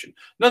generation.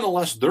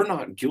 Nonetheless, they're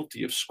not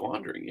guilty of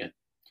squandering it,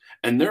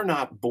 and they're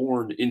not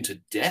born into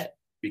debt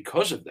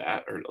because of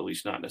that, or at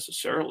least not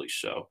necessarily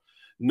so.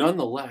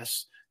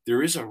 Nonetheless,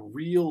 there is a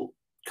real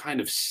kind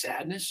of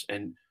sadness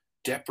and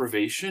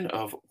deprivation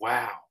of,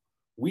 wow,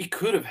 we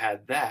could have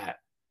had that,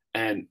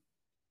 and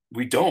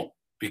we don't,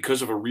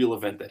 because of a real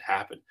event that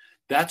happened.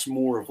 That's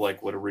more of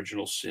like what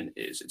original sin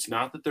is. It's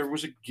not that there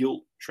was a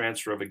guilt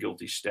transfer of a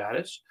guilty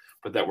status,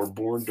 but that we're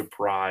born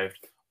deprived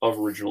of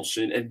original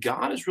sin. And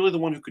God is really the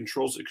one who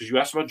controls it. Because you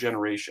asked about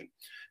generation.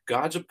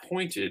 God's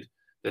appointed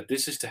that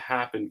this is to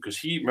happen because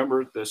He,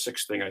 remember the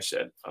sixth thing I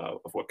said of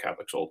what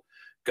Catholics hold,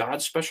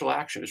 God's special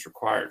action is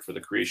required for the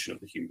creation of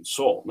the human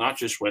soul, not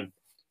just when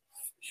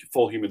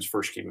full humans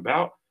first came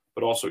about,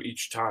 but also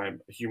each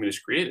time a human is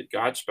created.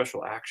 God's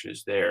special action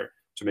is there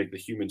to make the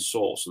human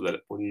soul, so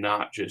that we're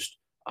not just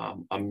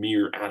a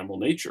mere animal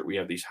nature. We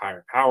have these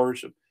higher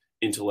powers of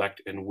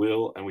intellect, and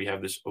will, and we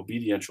have this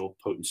obediential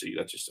potency.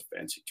 That's just a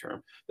fancy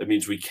term. That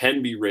means we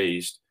can be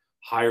raised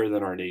higher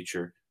than our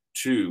nature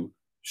to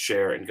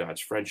share in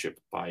God's friendship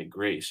by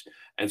grace.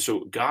 And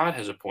so God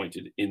has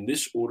appointed in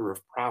this order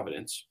of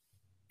providence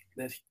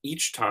that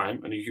each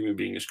time a new human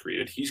being is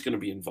created, he's going to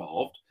be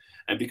involved.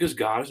 And because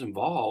God is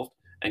involved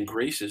and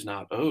grace is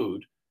not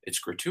owed, it's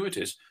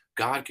gratuitous,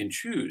 God can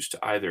choose to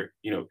either,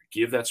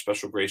 give that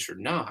special grace or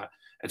not.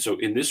 And so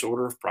in this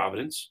order of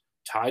providence,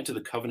 tied to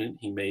the covenant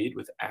he made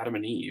with Adam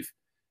and Eve,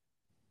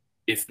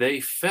 if they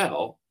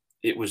fell,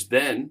 it was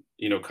then,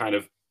 kind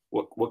of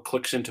what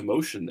clicks into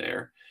motion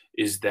there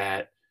is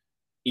that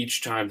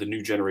each time the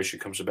new generation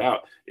comes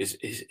about, is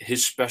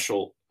his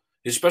special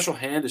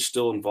hand is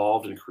still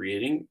involved in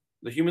creating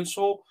the human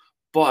soul,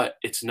 but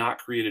it's not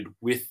created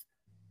with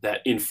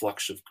that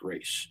influx of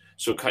grace.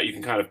 So you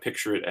can kind of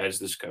picture it as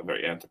this kind of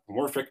very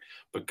anthropomorphic,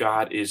 but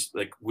God is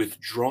like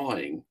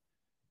withdrawing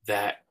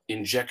that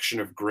injection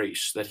of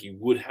grace that he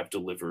would have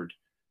delivered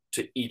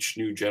to each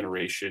new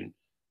generation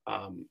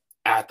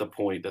at the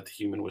point that the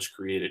human was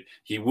created.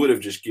 He would have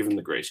just given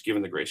the grace,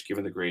 given the grace,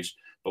 given the grace.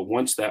 But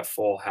once that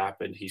fall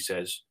happened, he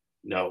says,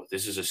 no,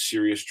 this is a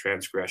serious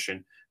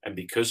transgression. And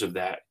because of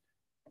that,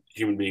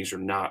 human beings are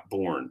not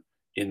born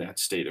in that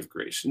state of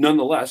grace.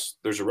 Nonetheless,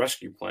 there's a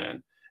rescue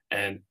plan.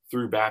 And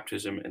through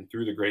baptism and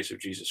through the grace of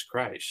Jesus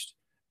Christ,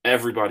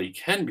 everybody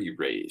can be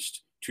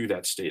raised to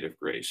that state of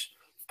grace.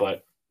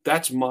 But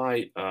that's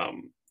my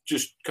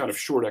just kind of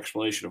short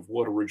explanation of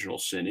what original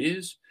sin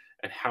is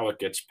and how it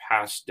gets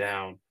passed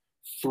down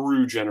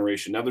through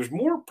generation. Now, there's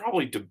more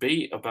probably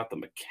debate about the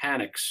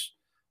mechanics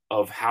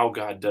of how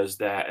God does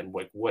that and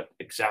what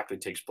exactly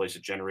takes place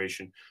at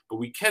generation. But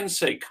we can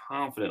say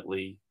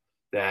confidently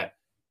that,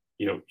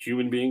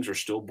 human beings are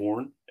still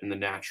born in the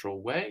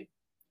natural way.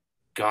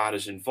 God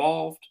is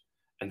involved,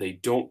 and they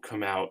don't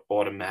come out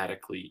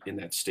automatically in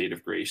that state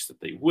of grace that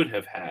they would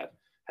have had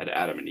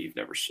Adam and Eve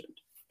never sinned.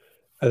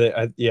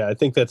 I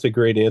think that's a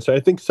great answer.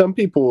 I think some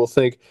people will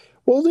think,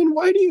 well, then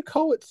why do you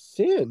call it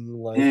sin?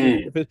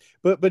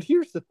 But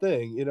here's the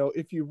thing,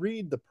 if you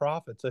read the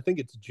prophets, I think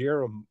it's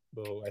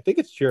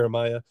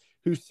Jeremiah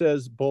who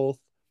says both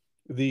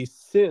the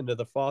sin of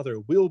the father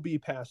will be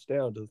passed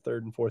down to the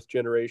third and fourth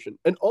generation,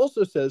 and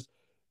also says,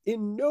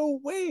 in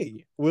no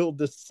way will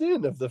the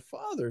sin of the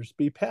fathers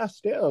be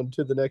passed down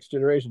to the next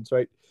generations,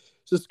 right?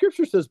 So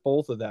scripture says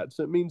both of that.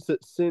 So it means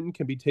that sin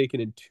can be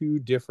taken in two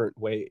different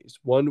ways,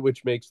 one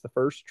which makes the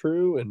first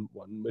true and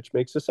one which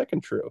makes the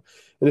second true.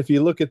 And if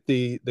you look at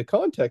the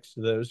context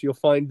of those, you'll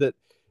find that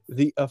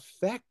the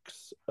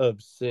effects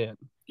of sin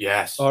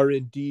are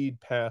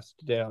indeed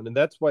passed down. And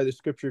that's why the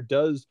scripture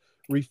does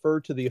refer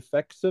to the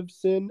effects of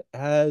sin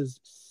as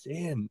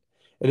sin.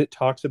 And it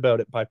talks about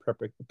it by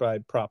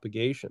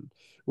propagation.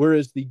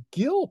 Whereas the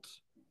guilt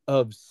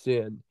of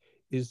sin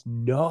is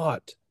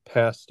not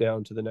passed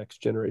down to the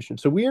next generation.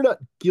 So we are not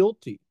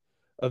guilty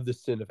of the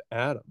sin of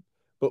Adam,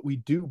 but we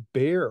do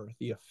bear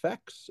the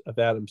effects of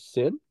Adam's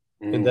sin,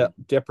 and that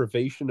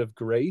deprivation of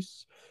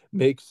grace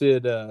makes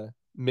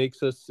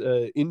us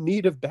in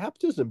need of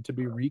baptism to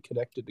be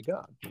reconnected to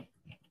God.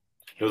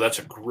 No, that's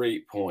a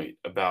great point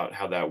about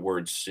how that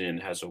word sin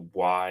has a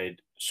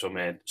wide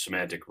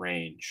semantic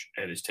range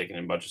and is taken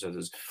in a bunch of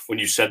senses. When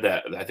you said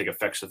that, I think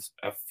effects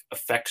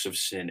of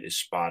sin is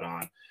spot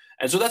on.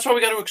 And so that's why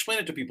we got to explain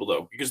it to people,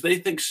 though, because they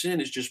think sin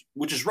is just,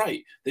 which is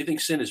right. They think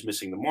sin is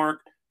missing the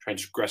mark,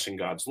 transgressing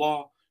God's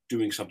law,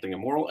 doing something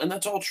immoral. And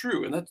that's all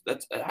true. And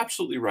that's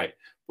absolutely right.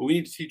 But we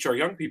need to teach our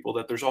young people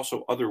that there's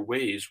also other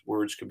ways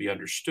words can be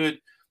understood.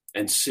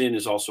 And sin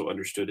is also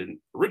understood in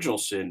original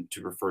sin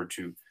to refer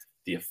to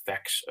the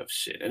effects of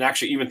sin. And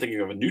actually, even thinking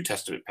of a New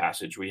Testament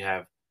passage, we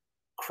have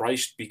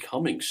Christ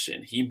becoming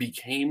sin. He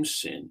became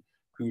sin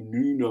who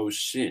knew no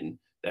sin,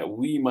 that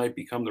we might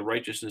become the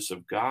righteousness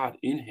of God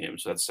in him.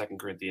 So that's 2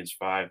 Corinthians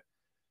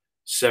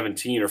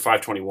 5:17 or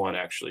 5:21,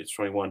 actually. It's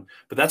 21.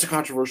 But that's a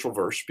controversial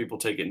verse. People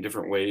take it in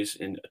different ways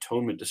in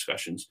atonement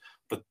discussions.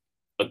 But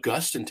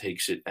Augustine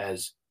takes it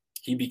as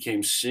he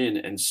became sin,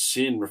 and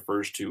sin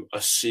refers to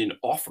a sin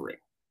offering.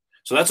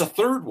 So that's a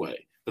third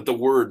way that the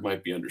word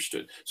might be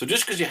understood. So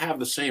just because you have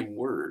the same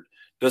word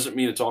doesn't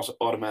mean it's also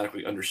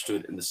automatically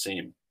understood in the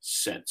same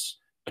sense.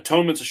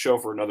 Atonement's a show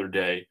for another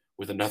day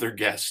with another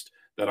guest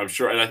that I'm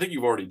sure, and I think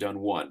you've already done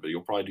one, but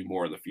you'll probably do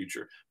more in the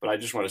future. But I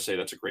just want to say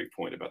that's a great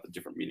point about the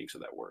different meanings of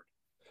that word.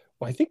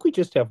 Well, I think we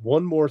just have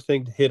one more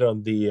thing to hit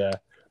on the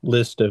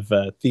list of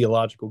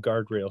theological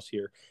guardrails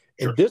here.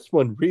 Sure. And this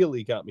one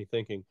really got me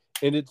thinking.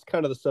 And it's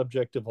kind of the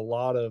subject of a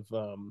lot of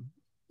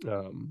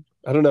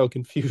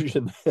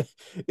confusion.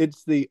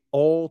 It's the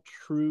all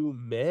true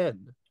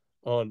men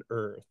on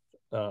earth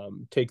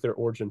take their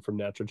origin from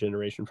natural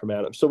generation from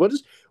Adam. So what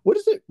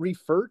does it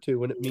refer to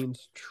when it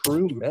means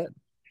true men?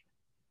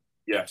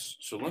 Yes.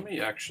 So let me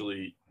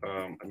actually,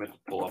 I meant to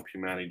pull up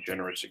Humani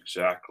Generis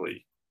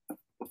exactly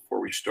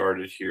before we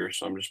started here.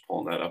 So I'm just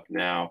pulling that up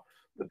now.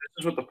 But this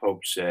is what the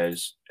Pope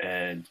says.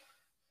 And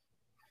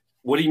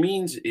what he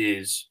means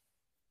is,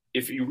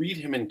 if you read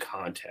him in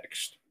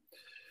context,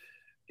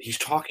 he's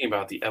talking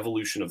about the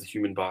evolution of the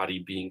human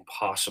body being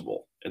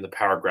possible in the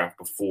paragraph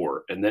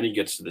before. And then he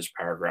gets to this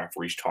paragraph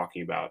where he's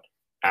talking about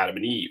Adam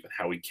and Eve and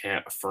how we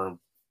can't affirm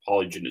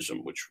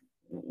polygenism, which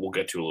we'll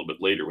get to a little bit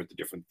later with the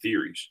different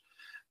theories.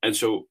 And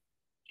so,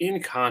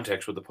 in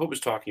context, what the Pope is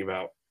talking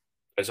about,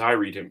 as I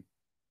read him,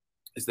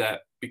 is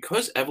that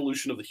because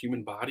evolution of the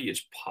human body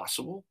is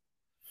possible,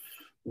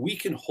 we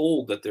can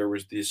hold that there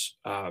was this,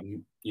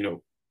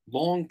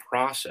 long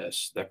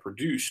process that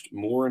produced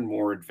more and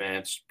more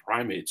advanced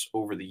primates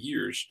over the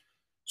years,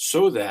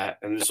 so that,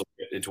 and this will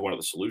get into one of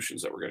the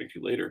solutions that we're getting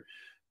to later,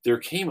 there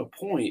came a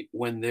point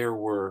when there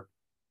were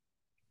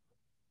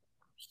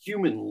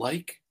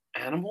human-like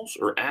animals,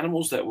 or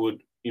animals that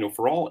would,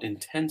 for all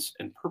intents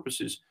and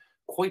purposes,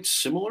 quite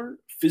similar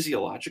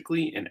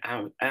physiologically and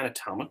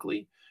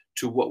anatomically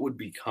to what would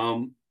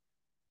become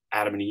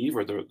Adam and Eve,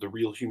 or the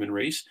real human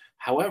race.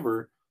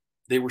 However,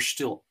 they were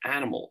still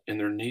animal in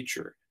their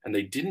nature, and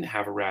they didn't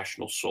have a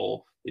rational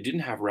soul. They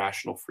didn't have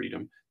rational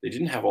freedom. They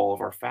didn't have all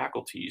of our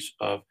faculties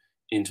of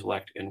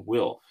intellect and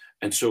will.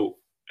 And so,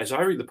 as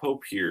I read the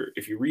Pope here,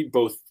 if you read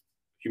both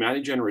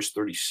Humani Generis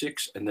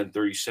 36 and then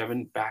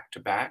 37 back to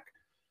back,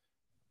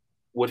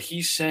 what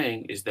he's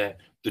saying is that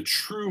the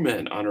true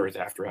men on earth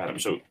after Adam,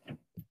 so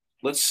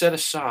let's set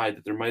aside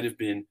that there might have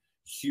been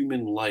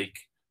human-like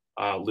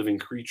living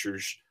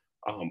creatures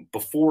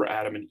before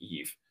Adam and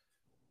Eve,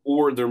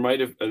 or there might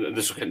have, and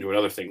this will get into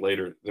another thing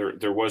later,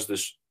 there was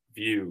this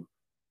view,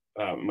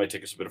 it might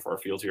take us a bit of far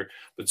field here,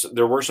 but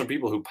there were some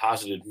people who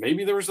posited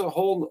maybe there was a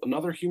whole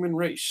another human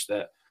race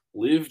that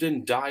lived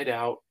and died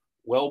out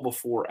well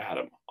before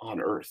Adam on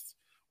earth.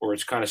 Or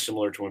it's kind of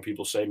similar to when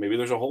people say maybe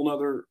there's a whole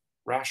other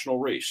rational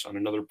race on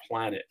another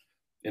planet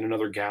in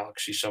another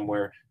galaxy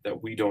somewhere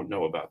that we don't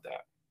know about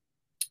that.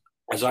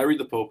 As I read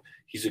the Pope,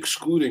 he's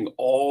excluding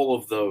all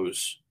of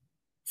those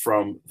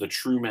from the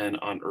true men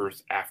on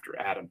earth after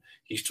Adam.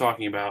 He's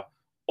talking about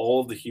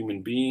all of the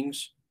human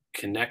beings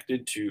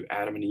connected to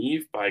Adam and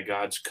Eve by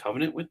God's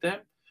covenant with them,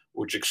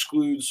 which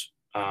excludes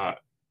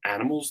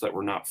animals that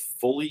were not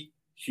fully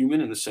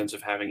human in the sense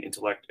of having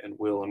intellect and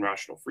will and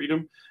rational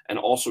freedom, and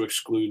also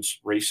excludes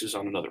races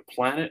on another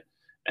planet,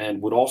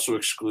 and would also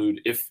exclude,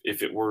 if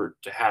it were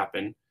to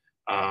happen,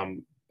 I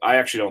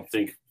actually don't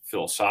think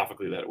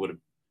philosophically that it would have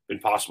been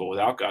possible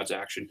without God's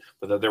action,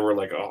 but that there were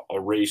like a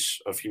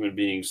race of human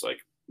beings like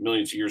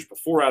millions of years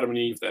before Adam and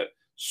Eve that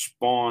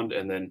spawned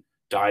and then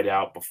died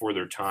out before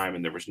their time,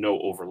 and there was no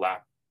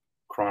overlap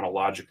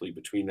chronologically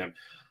between them.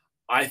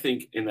 I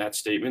think in that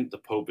statement, the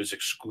Pope is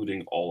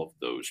excluding all of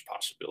those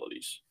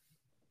possibilities.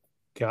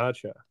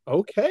 Gotcha.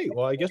 Okay.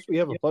 Well, I guess we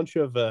have a bunch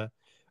of,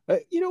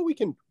 we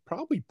can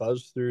probably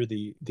buzz through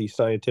the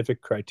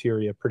scientific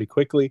criteria pretty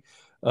quickly.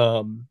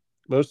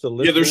 Most of the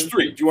listeners... there's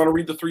three. Do you want to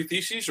read the three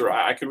theses, or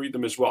I can read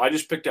them as well? I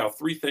just picked out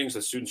three things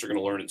that students are going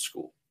to learn in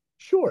school.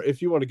 Sure.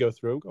 If you want to go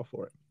through them, go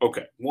for it.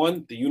 Okay.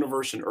 1, the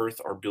universe and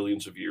Earth are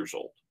billions of years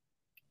old.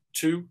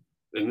 2,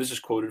 and this is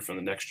quoted from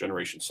the Next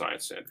Generation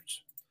Science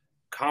Standards,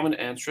 common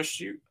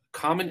ancestry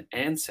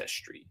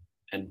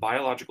and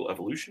biological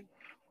evolution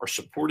are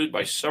supported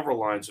by several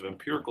lines of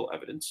empirical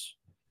evidence.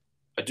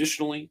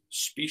 Additionally,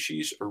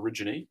 species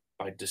originate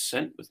by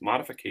descent with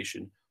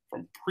modification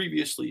from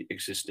previously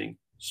existing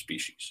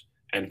species.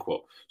 End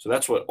quote. So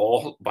that's what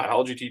all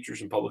biology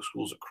teachers in public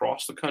schools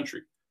across the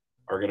country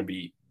are going to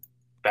be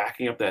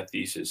backing up that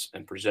thesis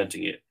and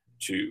presenting it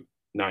to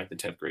 9th and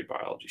 10th grade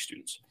biology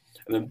students.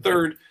 And then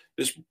third,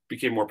 this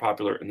became more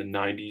popular in the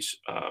 90s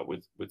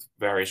with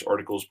various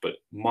articles, but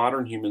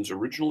modern humans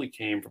originally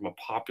came from a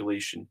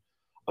population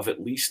of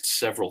at least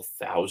several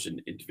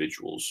thousand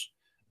individuals.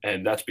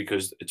 And that's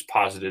because it's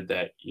posited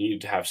that you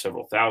need to have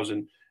several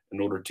thousand in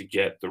order to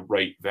get the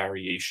right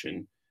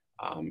variation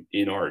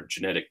in our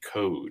genetic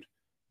code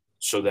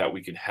so that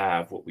we can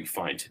have what we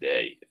find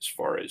today as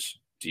far as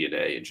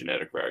DNA and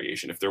genetic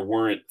variation. If there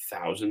weren't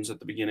thousands at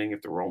the beginning,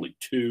 if there were only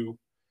 2,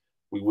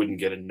 we wouldn't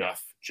get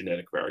enough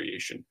genetic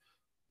variation.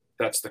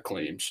 That's the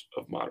claims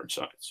of modern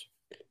science.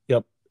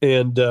 Yep.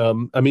 And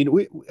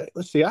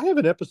let's see, I have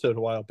an episode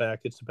a while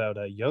back. It's about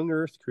a young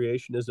Earth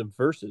creationism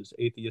versus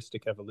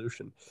atheistic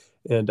evolution.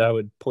 And I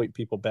would point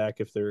people back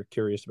if they're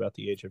curious about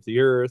the age of the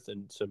Earth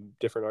and some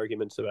different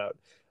arguments about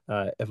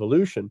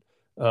evolution.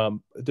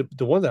 The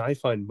one that I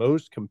find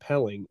most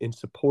compelling in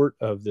support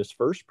of this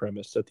first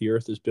premise that the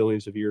Earth is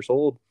billions of years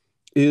old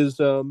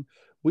is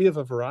we have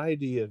a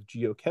variety of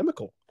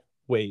geochemical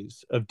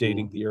ways of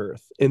dating the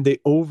Earth, and they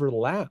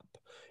overlap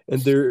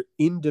and they're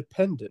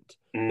independent.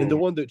 And the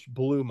one that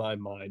blew my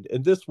mind,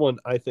 and this one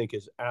I think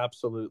is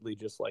absolutely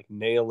just like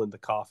nail in the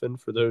coffin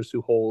for those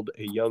who hold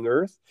a young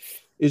Earth,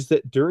 is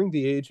that during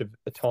the age of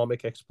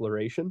atomic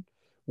exploration,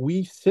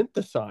 we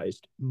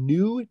synthesized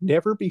new,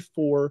 never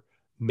before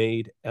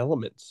made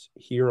elements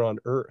here on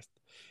Earth.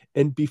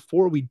 And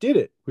before we did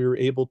it, we were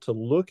able to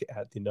look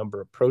at the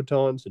number of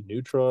protons and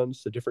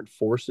neutrons, the different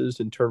forces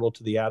internal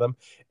to the atom,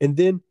 and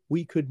then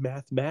we could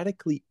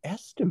mathematically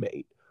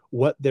estimate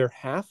what their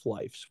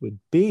half-lives would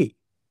be.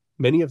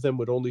 Many of them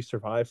would only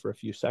survive for a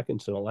few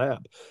seconds in a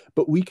lab,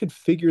 but we could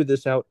figure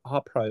this out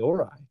a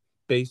priori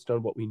based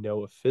on what we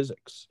know of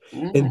physics.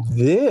 And Mm.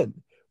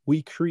 then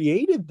we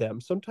created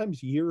them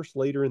sometimes years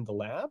later in the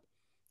lab,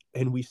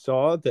 and we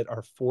saw that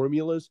our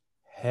formulas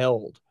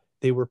held.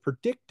 They were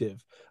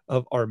predictive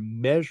of our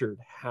measured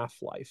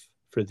half-life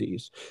for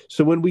these.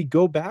 So when we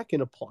go back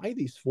and apply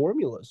these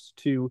formulas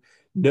to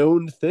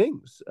known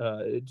things,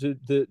 to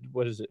the,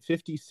 what is it,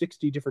 50,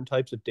 60 different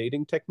types of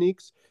dating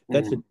techniques,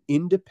 that's Mhm. an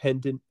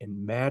independent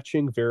and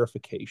matching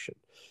verification.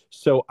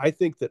 So I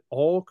think that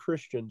all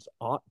Christians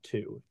ought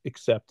to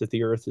accept that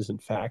the earth is in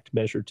fact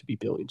measured to be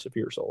billions of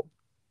years old.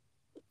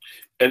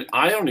 And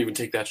I don't even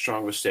take that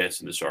strong of a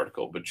stance in this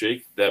article, but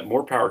Jake, that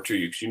more power to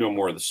you because you know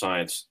more of the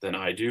science than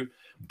I do.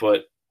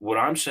 But what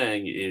I'm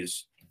saying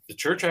is the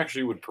church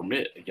actually would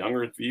permit a young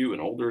earth view,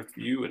 an old earth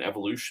view, an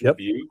evolution Yep.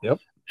 view. Yep.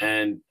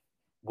 And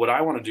what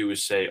I want to do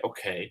is say,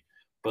 okay,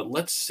 but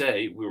let's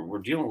say we're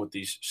dealing with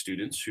these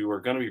students who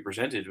are going to be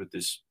presented with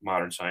this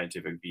modern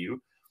scientific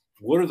view.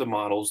 What are the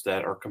models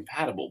that are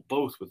compatible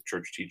both with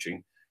church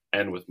teaching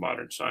and with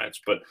modern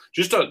science? But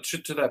just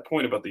to that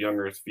point about the young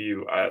earth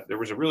view, there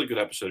was a really good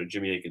episode of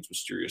Jimmy Akin's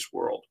Mysterious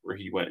World where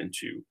he went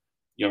into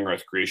young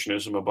earth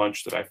creationism a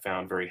bunch that I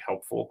found very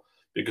helpful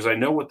because I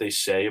know what they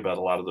say about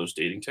a lot of those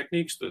dating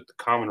techniques. The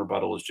common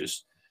rebuttal is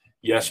just,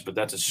 yes, but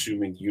that's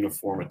assuming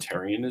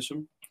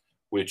uniformitarianism,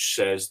 which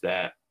says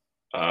that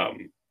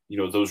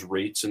those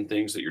rates and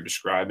things that you're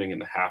describing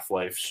and the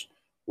half-lives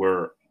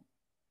were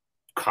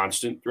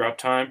constant throughout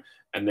time,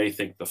 and they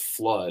think the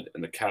flood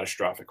and the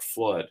catastrophic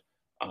flood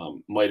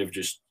might have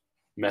just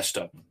messed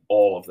up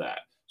all of that,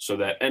 so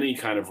that any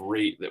kind of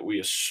rate that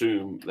we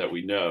assume that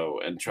we know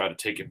and try to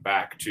take it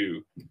back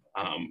to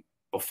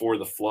before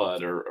the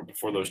flood or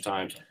before those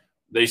times,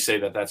 they say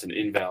that that's an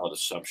invalid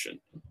assumption,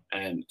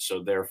 and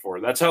so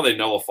therefore that's how they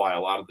nullify a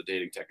lot of the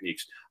dating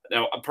techniques.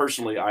 Now,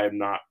 personally, I am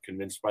not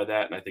convinced by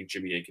that, and I think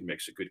Jimmy Akin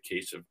makes a good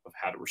case of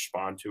how to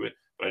respond to it.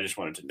 But I just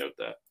wanted to note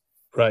that.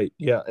 Right.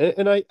 Yeah.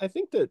 And I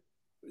think that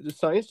the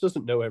science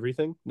doesn't know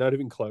everything, not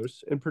even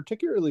close. And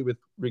particularly with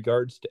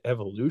regards to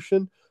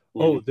evolution,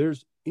 oh, Mhm.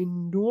 there's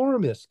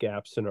enormous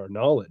gaps in our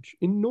knowledge,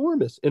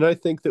 enormous. And I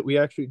think that we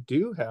actually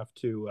do have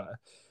to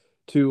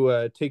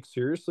take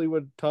seriously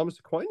what Thomas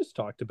Aquinas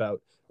talked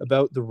about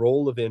the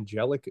role of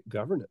angelic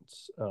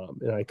governance.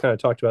 And I kind of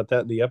talked about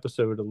that in the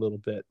episode a little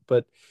bit.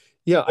 But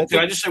yeah, I Oh, can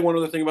I think just say one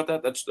other thing about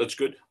that? That's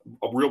good.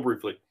 Real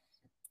briefly.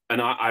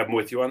 And I'm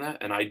with you on that.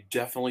 And I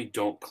definitely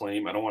don't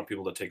claim, I don't want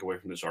people to take away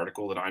from this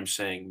article that I'm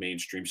saying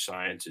mainstream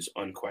science is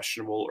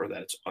unquestionable or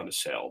that it's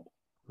unassailable.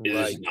 It is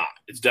right. not.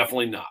 It's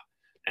definitely not.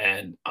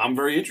 And I'm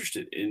very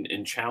interested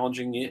in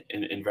challenging it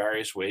in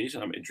various ways.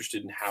 And I'm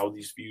interested in how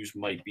these views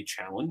might be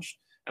challenged.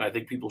 And I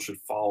think people should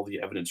follow the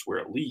evidence where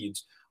it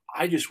leads.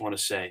 I just want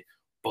to say,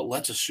 but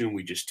let's assume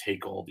we just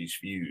take all these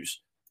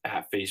views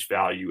at face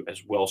value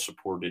as well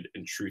supported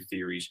and true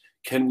theories.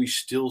 Can we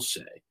still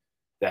say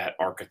that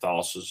our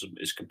Catholicism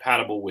is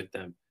compatible with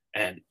them?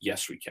 And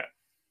yes, we can.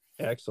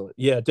 Excellent.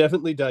 Yeah,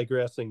 definitely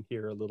digressing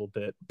here a little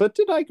bit. But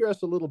to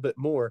digress a little bit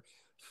more,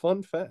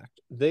 fun fact,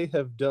 they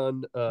have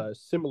done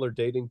similar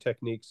dating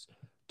techniques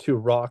to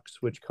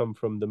rocks which come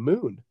from the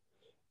moon.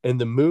 And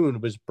the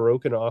moon was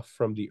broken off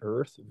from the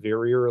earth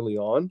very early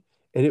on,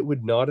 and it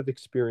would not have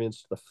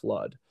experienced the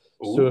flood.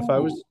 So if I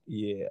Ooh, was,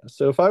 yeah,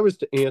 so if I was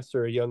to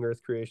answer a young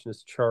earth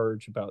creationist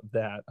charge about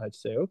that, I'd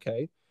say,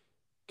 okay,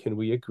 can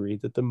we agree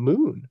that the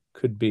moon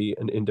could be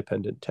an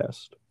independent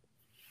test?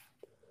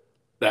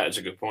 that is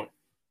a good point.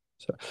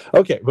 So,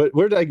 okay, but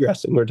we're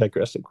digressing. We're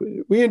digressing.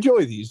 We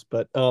enjoy these,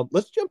 but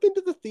let's jump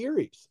into the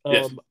theories.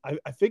 Yes.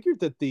 I figured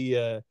that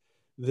the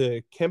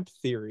Kemp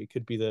theory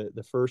could be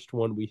the first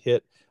one we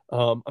hit.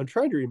 I'm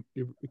trying to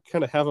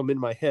kind of have them in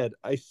my head.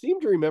 I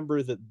seem to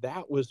remember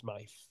that was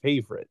my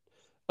favorite.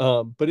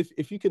 But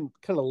if you can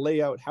kind of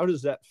lay out how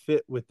does that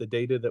fit with the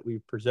data that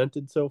we've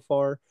presented so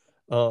far?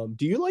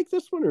 Do you like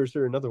this one, or is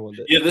there another one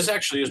Yeah, this that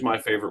actually is my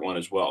favorite one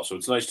as well. So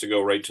it's nice to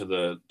go right to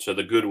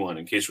the good one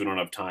in case we don't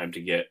have time to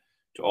get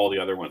to all the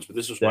other ones. But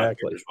this was my favorite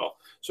exactly? as well.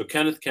 So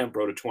Kenneth Kemp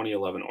wrote a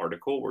 2011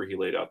 article where he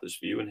laid out this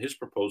view, and his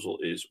proposal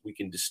is we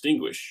can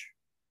distinguish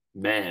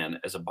man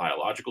as a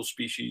biological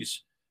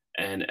species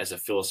and as a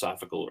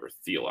philosophical or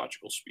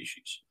theological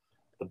species.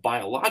 The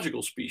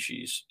biological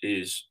species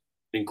is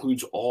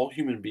includes all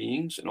human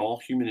beings and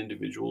all human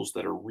individuals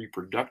that are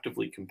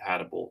reproductively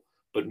compatible,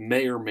 but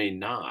may or may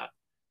not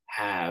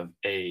have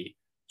a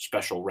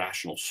special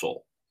rational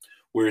soul.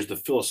 Whereas the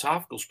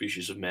philosophical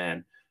species of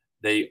man,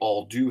 they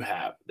all do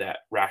have that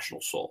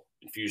rational soul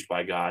infused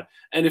by God.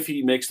 And if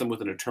he makes them with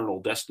an eternal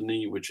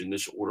destiny, which in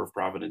this order of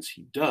providence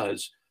he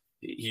does,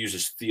 he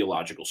uses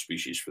theological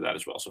species for that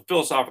as well. So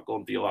philosophical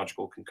and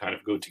theological can kind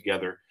of go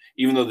together,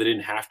 even though they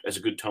didn't have to, as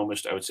a good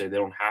Thomist, I would say they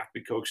don't have to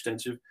be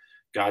coextensive.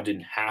 God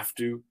didn't have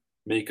to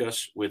make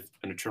us with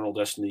an eternal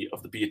destiny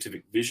of the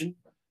beatific vision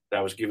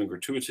that was given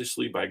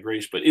gratuitously by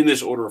grace. But in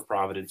this order of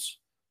providence,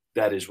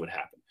 that is what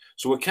happened.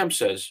 So what Kemp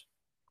says,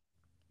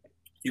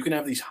 you can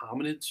have these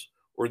hominids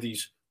or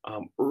these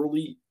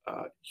early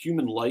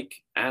human-like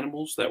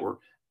animals that were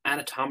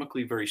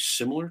anatomically very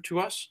similar to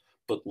us,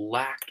 but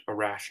lacked a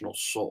rational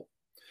soul.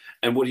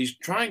 And what he's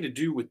trying to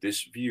do with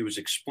this view is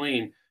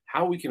explain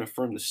how we can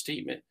affirm the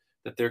statement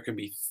that there can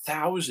be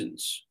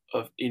thousands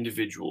of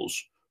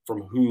individuals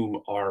from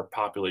whom our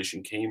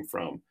population came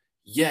from.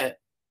 Yet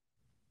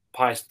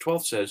Pius XII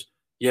says,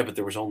 yeah, but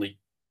there was only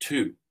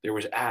two. There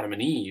was Adam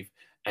and Eve,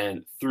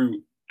 and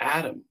through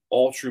Adam,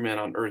 all true men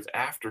on earth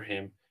after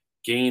him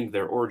gained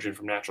their origin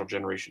from natural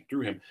generation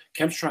through him.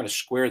 Kemp's trying to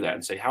square that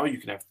and say how you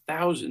can have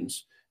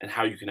thousands and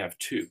how you can have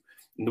two.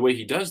 And the way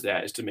he does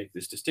that is to make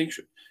this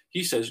distinction.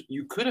 He says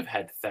you could have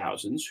had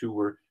thousands who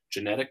were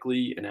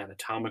genetically and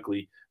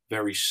anatomically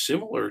very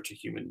similar to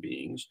human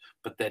beings,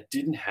 but that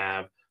didn't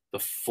have the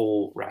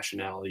full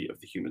rationality of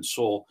the human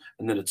soul.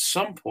 And then at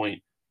some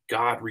point,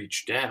 God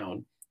reached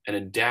down and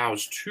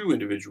endows two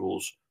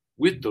individuals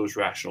with those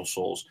rational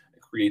souls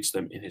and creates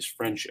them in his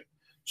friendship.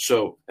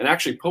 So, and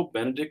actually, Pope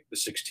Benedict the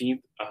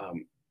 16th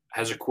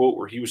has a quote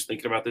where he was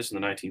thinking about this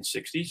in the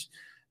 1960s.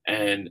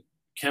 And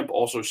Kemp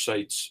also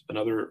cites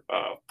another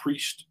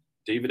priest,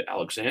 David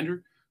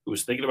Alexander, who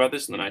was thinking about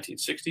this in the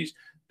 1960s.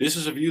 This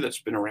is a view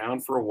that's been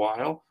around for a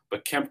while,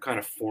 but Kemp kind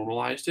of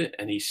formalized it.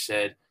 And he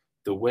said,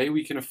 the way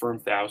we can affirm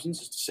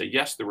thousands is to say,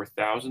 yes, there were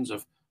thousands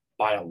of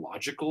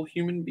biological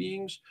human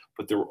beings,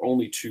 but there were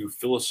only two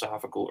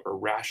philosophical or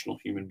rational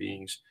human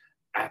beings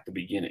at the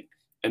beginning.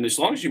 And as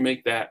long as you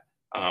make that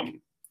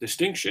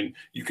distinction,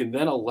 you can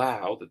then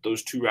allow that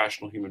those two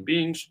rational human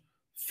beings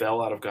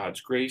fell out of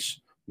God's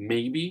grace.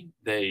 Maybe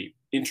they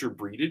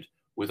interbreeded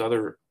with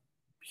other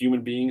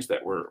human beings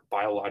that were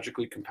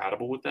biologically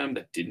compatible with them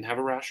that didn't have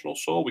a rational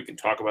soul. We can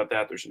talk about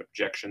that. There's an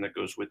objection that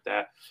goes with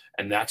that.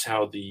 And that's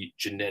how the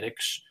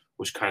genetics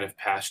was kind of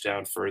passed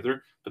down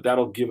further. But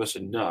that'll give us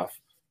enough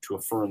to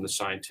affirm the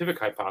scientific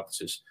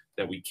hypothesis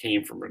that we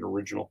came from an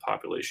original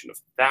population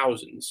of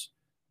thousands,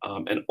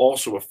 and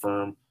also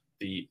affirm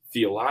the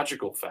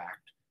theological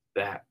fact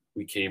that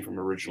we came from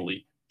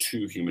originally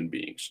two human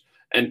beings.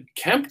 And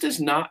Kemp is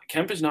not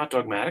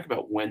dogmatic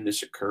about when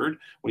this occurred.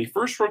 When he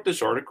first wrote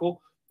this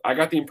article, I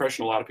got the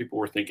impression a lot of people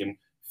were thinking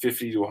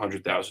 50 to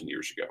 100,000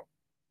 years ago.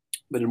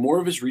 But in more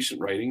of his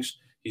recent writings,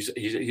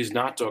 he's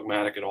not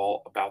dogmatic at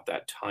all about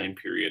that time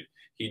period.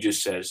 He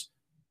just says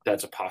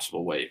that's a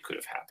possible way it could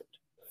have happened.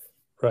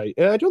 Right.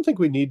 And I don't think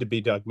we need to be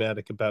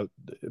dogmatic about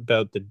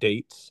the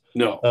dates.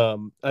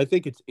 No. I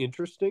think it's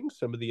interesting,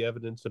 some of the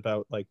evidence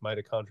about like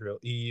mitochondrial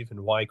Eve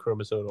and Y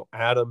chromosomal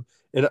Adam.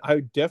 And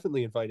I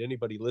definitely invite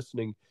anybody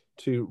listening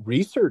to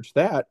research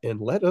that and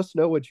let us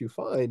know what you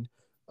find.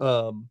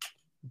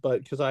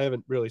 But because I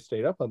haven't really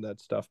stayed up on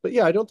that stuff. But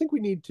yeah, I don't think we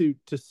need to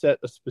set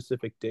a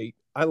specific date.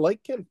 I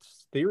like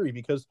Kent's theory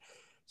because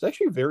it's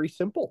actually very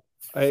simple.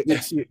 I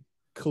see it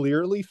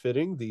clearly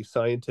fitting the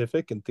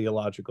scientific and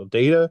theological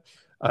data.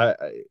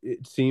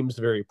 It seems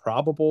very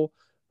probable.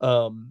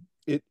 The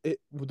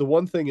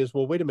one thing is,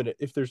 well, wait a minute,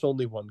 if there's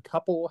only one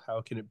couple,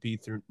 how can it be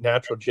through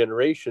natural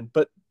generation?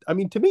 But I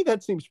mean, to me,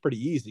 that seems pretty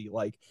easy.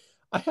 Like,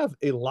 I have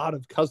a lot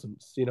of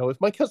cousins. You know,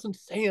 if my cousin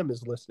Sam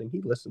is listening,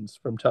 he listens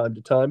from time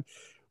to time.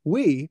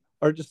 We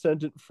are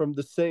descendant from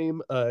the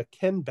same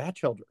Ken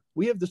Batchelder.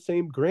 We have the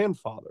same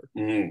grandfather.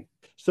 Mm.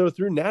 So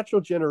through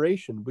natural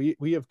generation,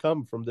 we have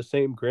come from the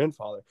same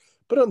grandfather.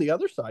 But on the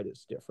other side,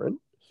 it's different.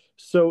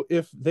 So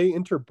if they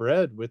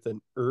interbred with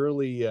an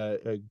early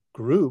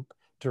group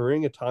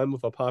during a time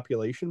of a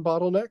population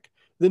bottleneck,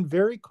 then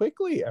very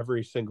quickly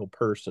every single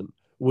person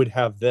would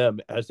have them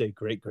as a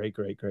great, great,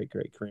 great, great,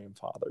 great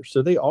grandfather.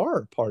 So they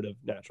are part of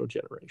natural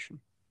generation.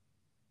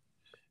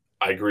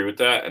 I agree with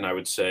that. And I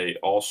would say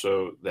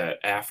also that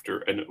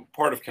after, and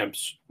part of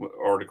Kemp's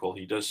article,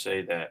 he does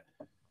say that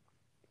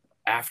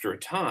after a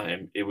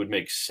time, it would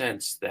make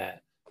sense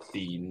that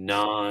the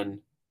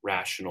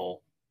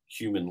non-rational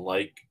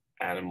human-like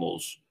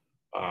animals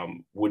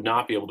would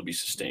not be able to be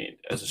sustained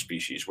as a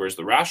species, whereas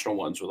the rational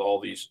ones with all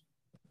these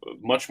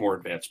much more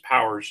advanced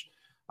powers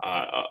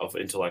of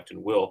intellect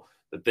and will,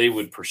 that they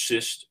would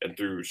persist, and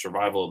through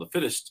survival of the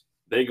fittest,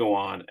 they go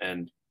on,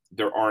 and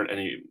there aren't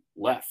any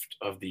left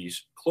of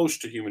these close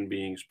to human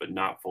beings but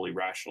not fully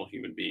rational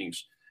human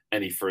beings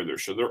any further.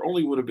 So there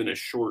only would have been a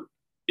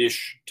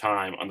short-ish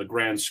time on the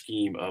grand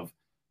scheme of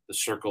the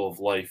circle of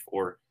life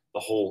or the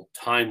whole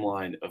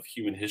timeline of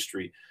human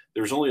history.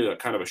 There's only a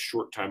kind of a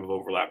short time of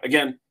overlap.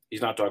 Again,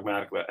 he's not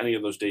dogmatic about any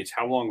of those dates.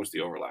 How long was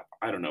the overlap?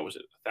 I don't know. Was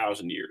it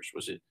 1,000 years?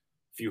 Was it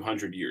a few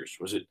hundred years?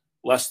 Was it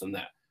less than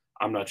that?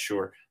 I'm not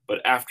sure. But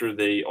after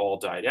they all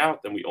died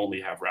out, then we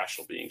only have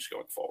rational beings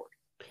going forward.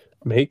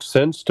 Makes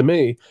sense to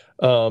me.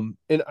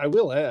 And I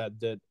will add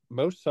that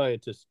most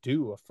scientists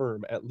do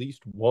affirm at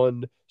least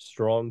one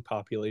strong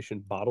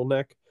population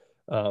bottleneck.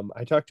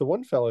 I talked to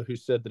one fellow who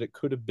said that it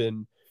could have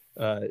been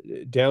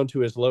down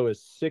to as low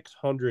as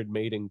 600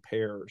 mating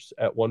pairs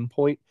at one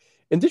point.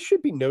 And this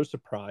should be no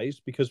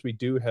surprise because we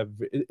do have,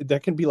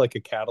 that can be like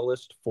a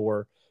catalyst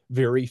for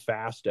very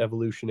fast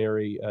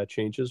evolutionary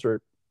changes,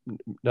 or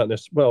not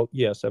necessarily, well,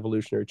 yes,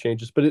 evolutionary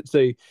changes, but it's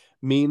a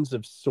means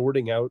of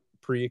sorting out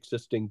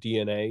pre-existing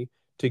DNA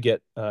to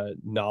get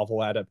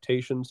novel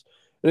adaptations.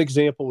 An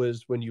example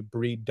is when you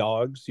breed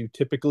dogs, you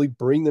typically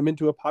bring them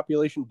into a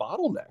population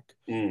bottleneck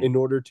Mm. in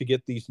order to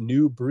get these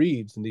new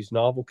breeds and these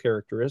novel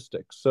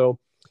characteristics. So,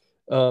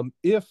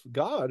 if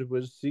God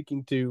was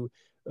seeking to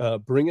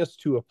bring us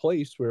to a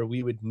place where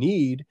we would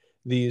need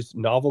these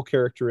novel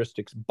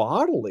characteristics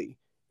bodily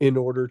in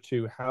order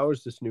to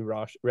house this new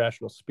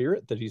rational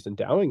spirit that He's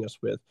endowing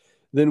us with,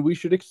 then we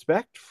should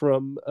expect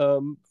from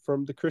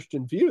the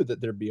Christian view that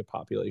there be a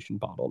population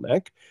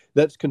bottleneck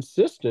that's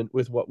consistent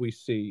with what we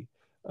see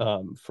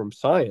from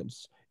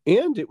science.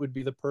 And it would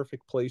be the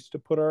perfect place to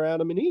put our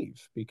Adam and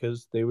Eve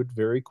because they would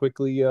very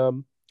quickly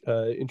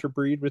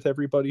interbreed with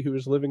everybody who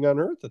was living on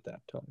Earth at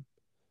that time.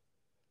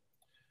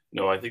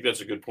 No, I think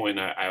that's a good point.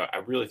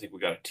 I really think we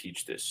got to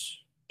teach this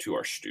to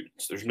our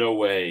students. There's no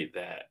way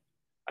that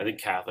I think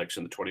Catholics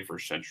in the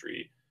 21st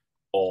century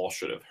all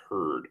should have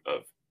heard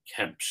of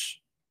Kemp's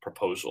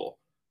proposal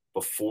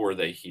before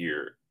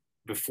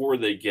before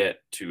they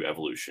get to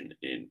evolution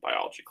in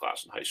biology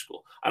class in high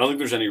school. I don't think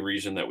there's any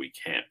reason that we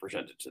can't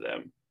present it to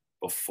them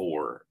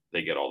before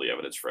they get all the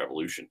evidence for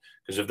evolution.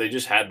 Because if they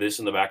just had this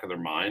in the back of their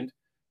mind,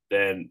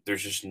 then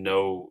there's just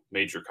no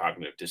major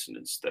cognitive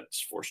dissonance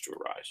that's forced to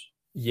arise.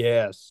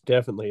 Yes,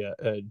 definitely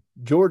a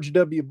George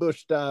W. Bush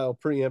style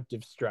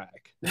preemptive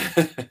strike.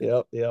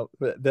 Yep, yep.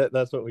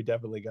 That's what we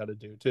definitely got to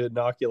do to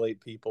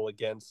inoculate people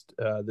against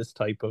this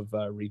type of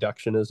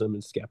reductionism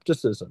and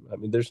skepticism. I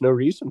mean, there's no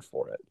reason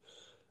for it.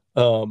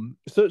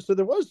 So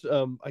there was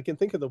I can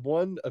think of the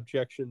one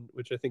objection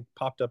which I think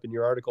popped up in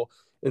your article,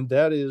 and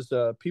that is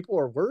people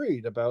are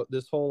worried about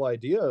this whole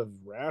idea of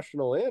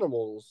rational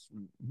animals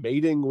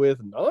mating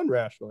with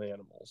non-rational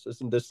animals.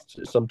 Isn't this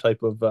some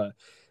type of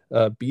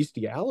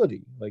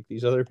bestiality? Like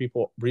these other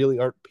people really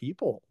aren't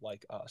people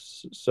like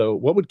us. So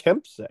what would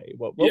Kemp say?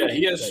 What Yeah, would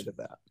he he say has. to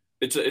that?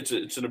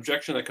 It's an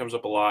objection that comes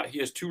up a lot. He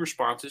has two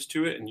responses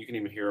to it, and you can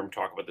even hear him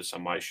talk about this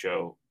on my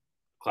show,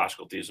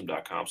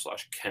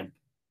 classicaltheism.com/Kemp.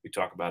 We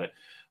talk about it.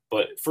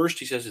 But first,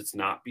 he says it's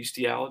not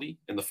bestiality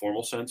in the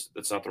formal sense.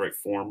 That's not the right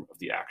form of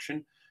the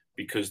action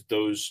because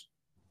those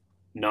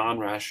non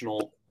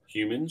rational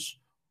humans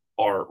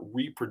are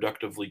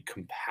reproductively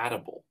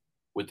compatible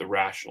with the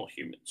rational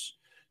humans.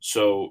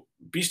 So,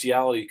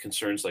 bestiality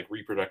concerns like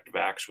reproductive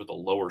acts with a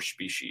lower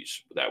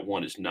species that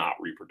one is not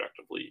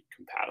reproductively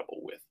compatible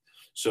with.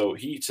 So,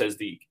 he says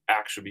the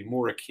acts would be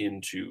more akin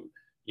to,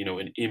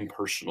 an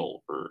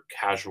impersonal or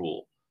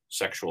casual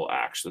sexual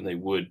acts than they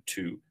would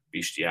to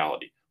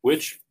bestiality,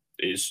 which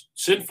is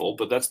sinful.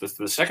 But that's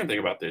the second thing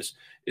about this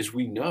is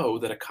we know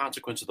that a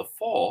consequence of the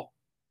fall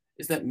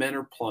is that men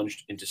are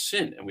plunged into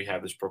sin, and we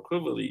have this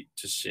proclivity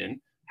to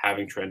sin,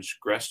 having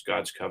transgressed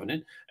God's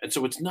covenant. And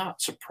so it's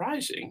not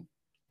surprising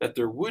that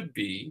there would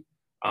be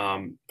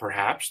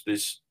perhaps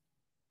this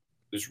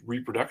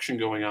reproduction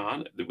going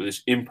on, with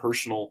this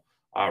impersonal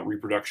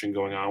reproduction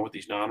going on with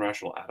these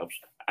non-rational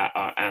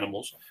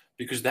animals,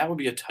 because that would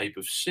be a type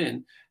of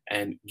sin,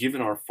 and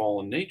given our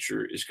fallen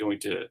nature is going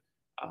to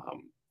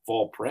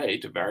fall prey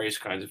to various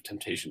kinds of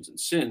temptations and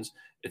sins,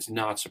 it's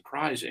not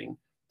surprising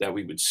that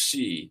we would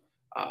see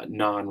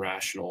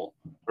non-rational,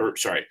 or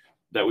sorry,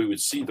 that we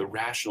would see the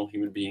rational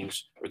human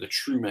beings or the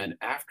true men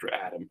after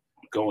Adam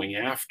going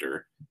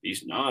after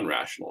these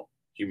non-rational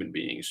human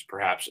beings,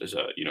 perhaps as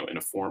in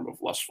a form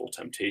of lustful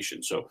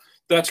temptation. So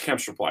that's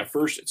Kemp's reply.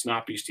 First, it's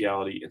not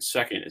bestiality, and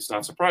second, it's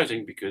not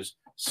surprising because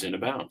sin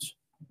abounds.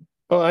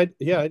 Oh, I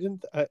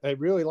didn't. I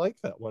really like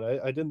that one.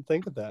 I didn't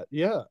think of that.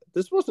 Yeah,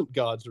 this wasn't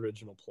God's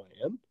original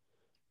plan,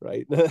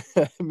 right?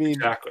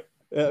 Exactly.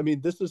 I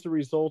mean, this is the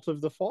result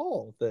of the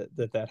fall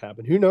that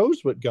happened. Who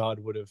knows what God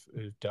would have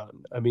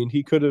done? I mean,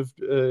 He could have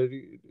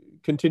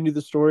continued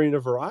the story in a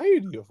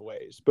variety of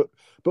ways, but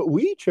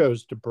we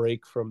chose to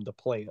break from the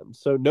plan.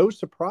 So no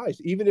surprise.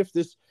 Even if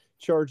this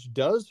charge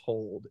does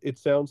hold, it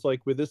sounds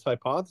like with this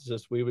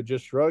hypothesis, we would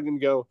just shrug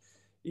and go,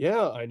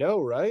 "Yeah, I know,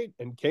 right?"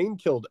 And Cain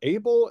killed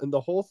Abel, and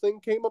the whole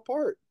thing came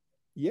apart.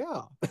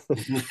 Yeah,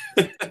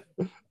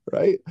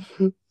 right.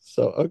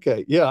 So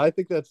okay, yeah, I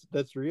think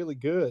that's really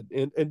good.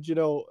 And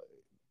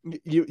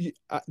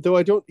though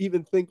I don't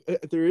even think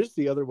there is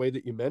the other way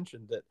that you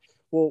mentioned that.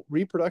 Well,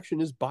 reproduction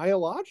is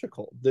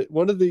biological. That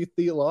one of the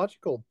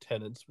theological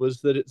tenets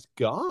was that it's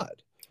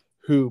God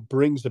who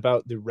brings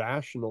about the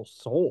rational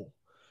soul.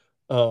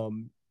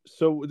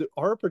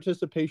 Our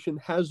participation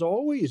has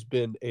always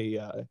been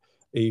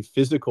a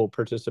physical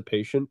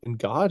participation, and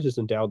God has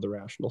endowed the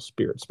rational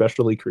spirit,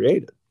 specially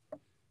created.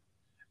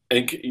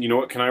 And you know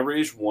what? Can I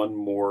raise one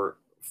more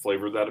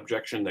flavor of that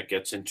objection that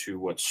gets into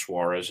what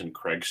Suarez and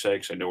Craig say?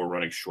 Because I know we're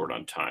running short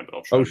on time, but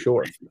I'll try Oh, to be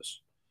sure. brief in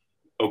this.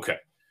 Okay.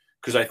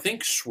 Because I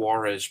think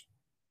Suarez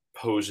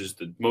poses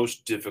the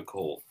most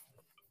difficult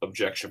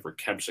objection for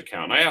Kemp's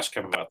account. I asked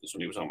Kemp about this when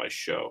he was on my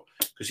show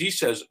because he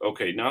says,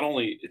 okay, not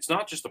only it's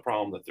not just the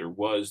problem that there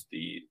was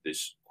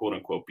this quote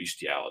unquote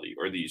bestiality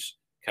or these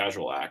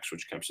casual acts,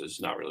 which Kemp says is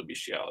not really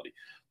bestiality.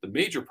 The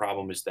major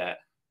problem is that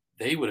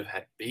they would have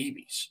had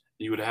babies.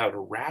 You would have a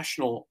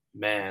rational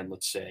man,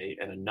 let's say,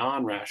 and a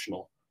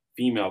non-rational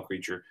female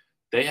creature.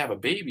 They have a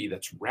baby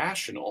that's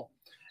rational,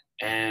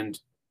 and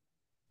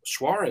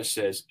Suarez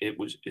says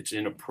it's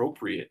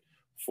inappropriate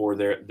for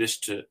this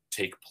to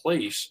take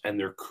place, and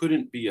there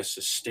couldn't be a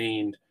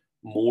sustained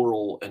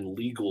moral and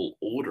legal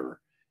order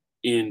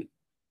in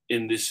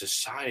this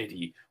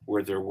society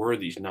where there were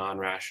these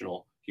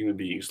non-rational human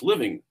beings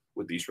living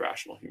with these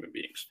rational human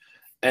beings.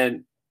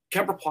 And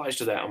Kemp replies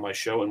to that on my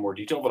show in more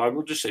detail, but I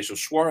will just say, so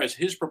Suarez,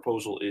 his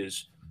proposal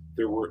is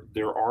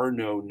there are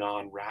no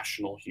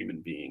non-rational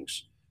human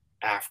beings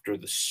after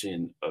the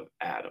sin of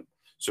Adam.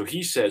 So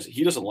he says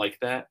he doesn't like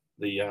that,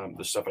 the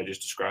stuff I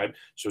just described.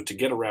 So to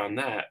get around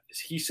that,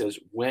 he says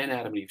when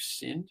Adam and Eve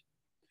sinned,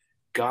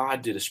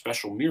 God did a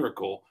special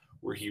miracle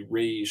where he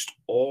raised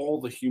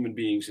all the human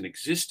beings in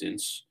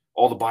existence,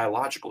 all the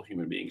biological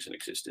human beings in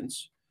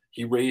existence.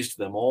 He raised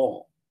them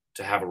all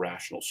to have a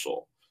rational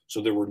soul.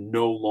 So there were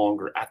no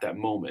longer at that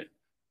moment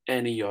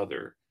any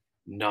other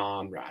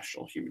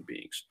non-rational human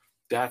beings.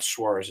 That's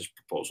Suarez's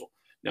proposal.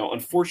 Now,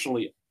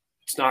 unfortunately,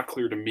 it's not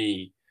clear to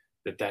me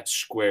that that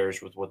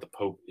squares with what the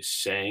Pope is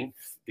saying,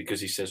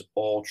 because he says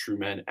all true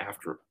men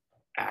after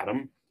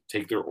Adam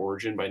take their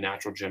origin by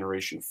natural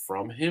generation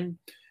from him.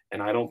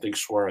 And I don't think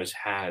Suarez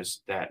has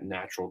that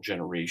natural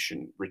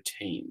generation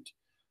retained.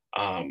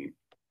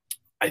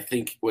 I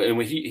think, and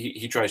when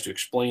he tries to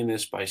explain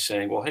this by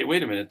saying, well, hey,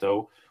 wait a minute,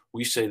 though.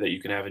 We say that you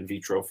can have in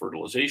vitro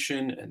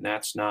fertilization, and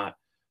that's not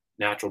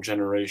natural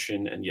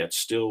generation, and yet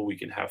still we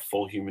can have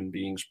full human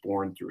beings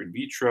born through in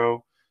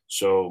vitro.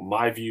 So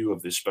my view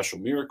of this special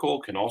miracle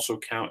can also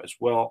count as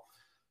well.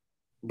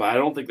 But I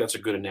don't think that's a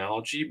good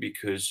analogy,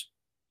 because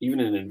even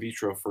in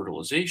vitro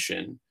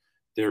fertilization,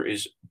 there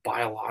is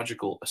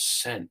biological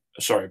descent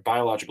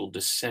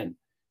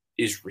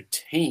is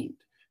retained,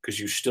 because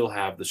you still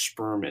have the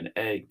sperm and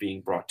egg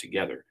being brought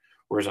together.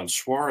 Whereas on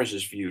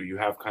Suarez's view, you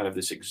have kind of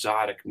this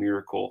exotic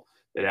miracle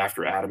that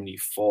after Adam and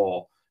Eve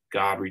fall,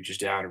 God reaches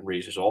down and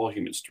raises all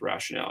humans to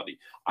rationality.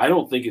 I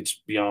don't think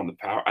it's beyond the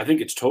power. I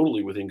think it's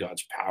totally within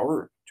God's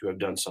power to have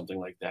done something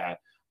like that.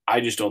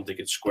 I just don't think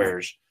it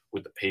squares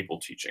with the papal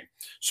teaching.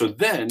 So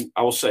then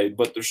I will say,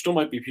 but there still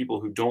might be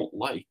people who don't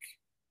like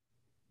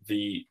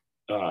the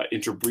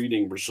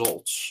interbreeding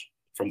results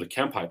from the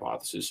Kemp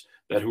hypothesis,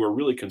 that who are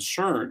really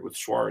concerned with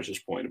Suarez's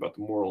point about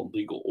the moral and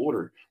legal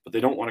order, but they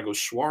don't want to go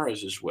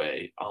Suarez's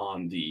way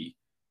on the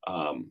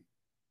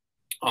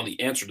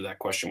answer to that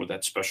question with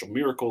that special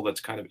miracle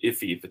that's kind of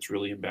iffy if it's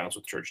really in bounds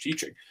with church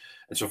teaching.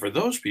 And so for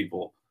those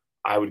people,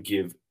 I would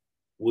give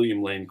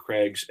William Lane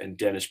Craig's and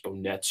Dennis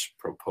Bonnett's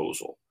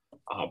proposal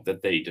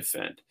that they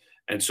defend.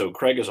 And so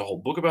Craig has a whole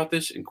book about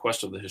this, In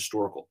Quest of the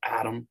Historical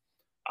Adam.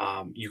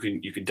 You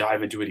can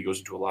dive into it. He goes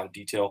into a lot of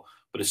detail,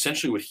 but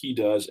essentially what he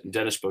does, and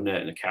Dennis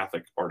Bonnett in a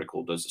Catholic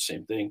article does the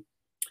same thing,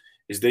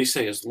 is they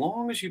say as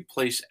long as you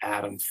place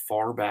Adam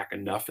far back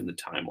enough in the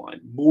timeline,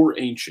 more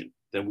ancient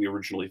than we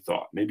originally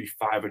thought, maybe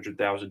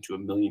 500,000 to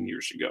 1 million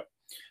years ago. And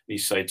he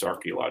cites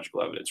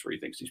archaeological evidence where he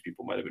thinks these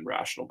people might have been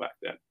rational back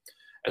then.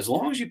 As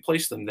long as you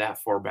place them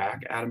that far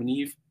back, Adam and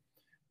Eve,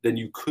 then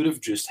you could have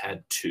just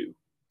had two,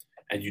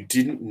 and you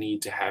didn't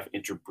need to have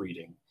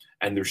interbreeding.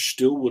 And there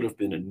still would have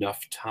been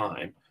enough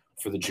time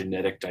for the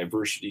genetic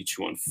diversity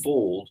to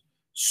unfold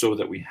so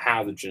that we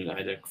have the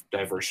genetic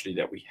diversity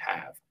that we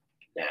have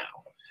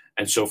now.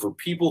 And so for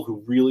people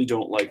who really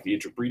don't like the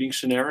interbreeding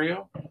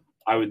scenario,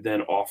 I would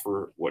then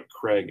offer what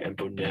Craig and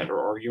Bonnet are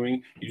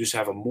arguing. You just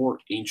have a more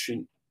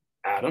ancient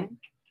Adam,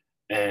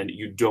 and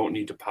you don't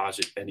need to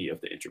posit any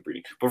of the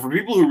interbreeding. But for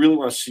people who really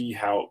want to see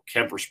how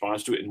Kemp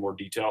responds to it in more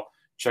detail,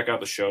 check out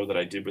the show that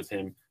I did with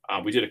him.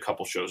 We did a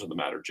couple shows on the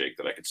matter, Jake,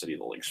 that I could send you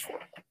the links for.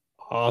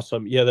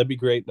 Awesome. Yeah, that'd be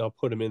great, and I'll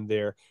put them in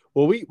there.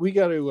 Well, we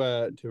got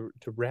to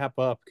wrap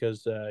up,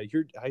 because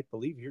I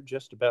believe you're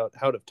just about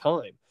out of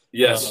time.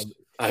 Yes,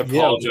 I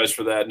apologize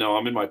for that. No,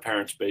 I'm in my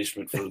parents'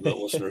 basement for the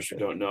listeners who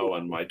don't know,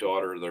 and my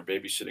daughter, they're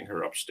babysitting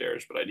her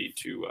upstairs, but I need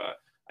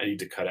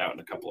to cut out in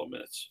a couple of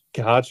minutes.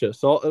 Gotcha.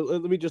 So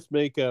let me just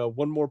make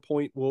one more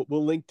point.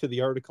 We'll link to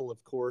the article,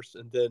 of course,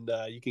 and then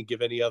you can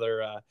give any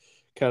other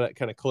kind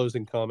of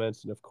closing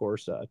comments, and of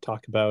course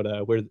talk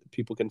about where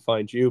people can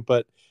find you.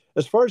 But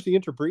as far as the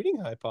interbreeding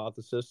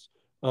hypothesis,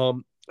 I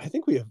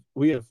think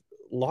we have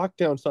locked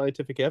down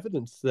scientific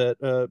evidence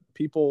that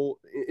people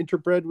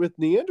interbred with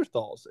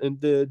Neanderthals and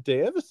the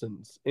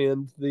Denisovans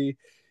and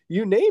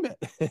you name it,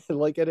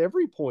 like at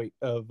every point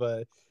of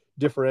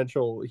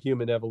differential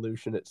human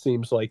evolution, it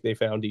seems like they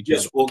found each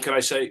other. Yes, well, can I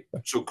say,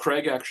 so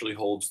Craig actually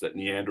holds that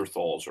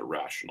Neanderthals are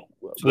rational.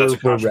 So We're that's a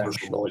controversial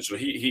rational. point. So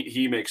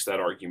he makes that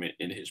argument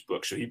in his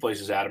book. So he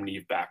places Adam and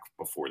Eve back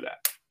before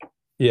that.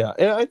 Yeah,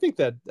 and I think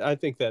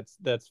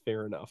that's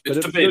fair enough. But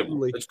It's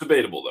debatable. It's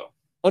debatable, though.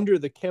 Under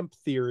the Kemp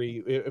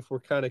theory, if we're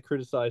kind of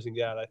criticizing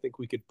that, I think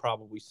we could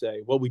probably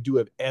say, well, we do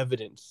have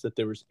evidence that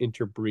there was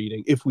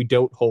interbreeding if we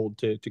don't hold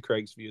to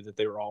Craig's view that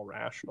they were all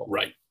rational.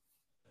 Right.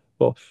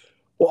 Well,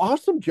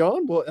 awesome,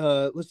 John.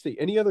 Well, let's see.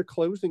 Any other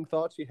closing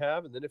thoughts you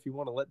have? And then if you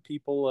want to let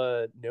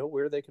people know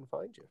where they can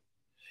find you.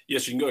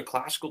 Yes, you can go to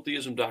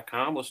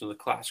classicaltheism.com, listen to the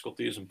Classical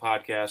Theism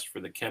podcast for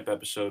the Kemp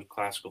episode,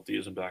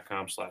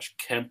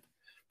 classicaltheism.com/Kemp.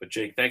 But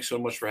Jake, thanks so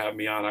much for having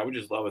me on. I would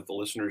just love if the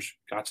listeners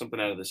got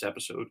something out of this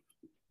episode.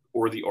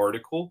 or the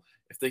article,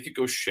 if they could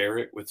go share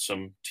it with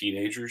some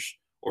teenagers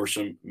or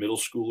some middle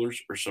schoolers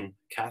or some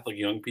Catholic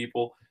young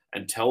people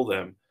and tell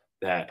them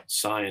that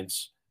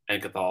science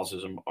and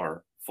Catholicism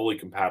are fully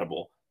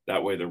compatible.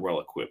 That way they're well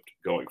equipped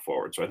going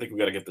forward. So I think we've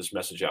got to get this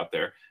message out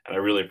there. And I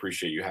really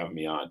appreciate you having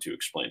me on to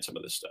explain some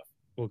of this stuff.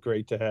 Well,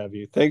 great to have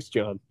you. Thanks,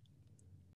 John.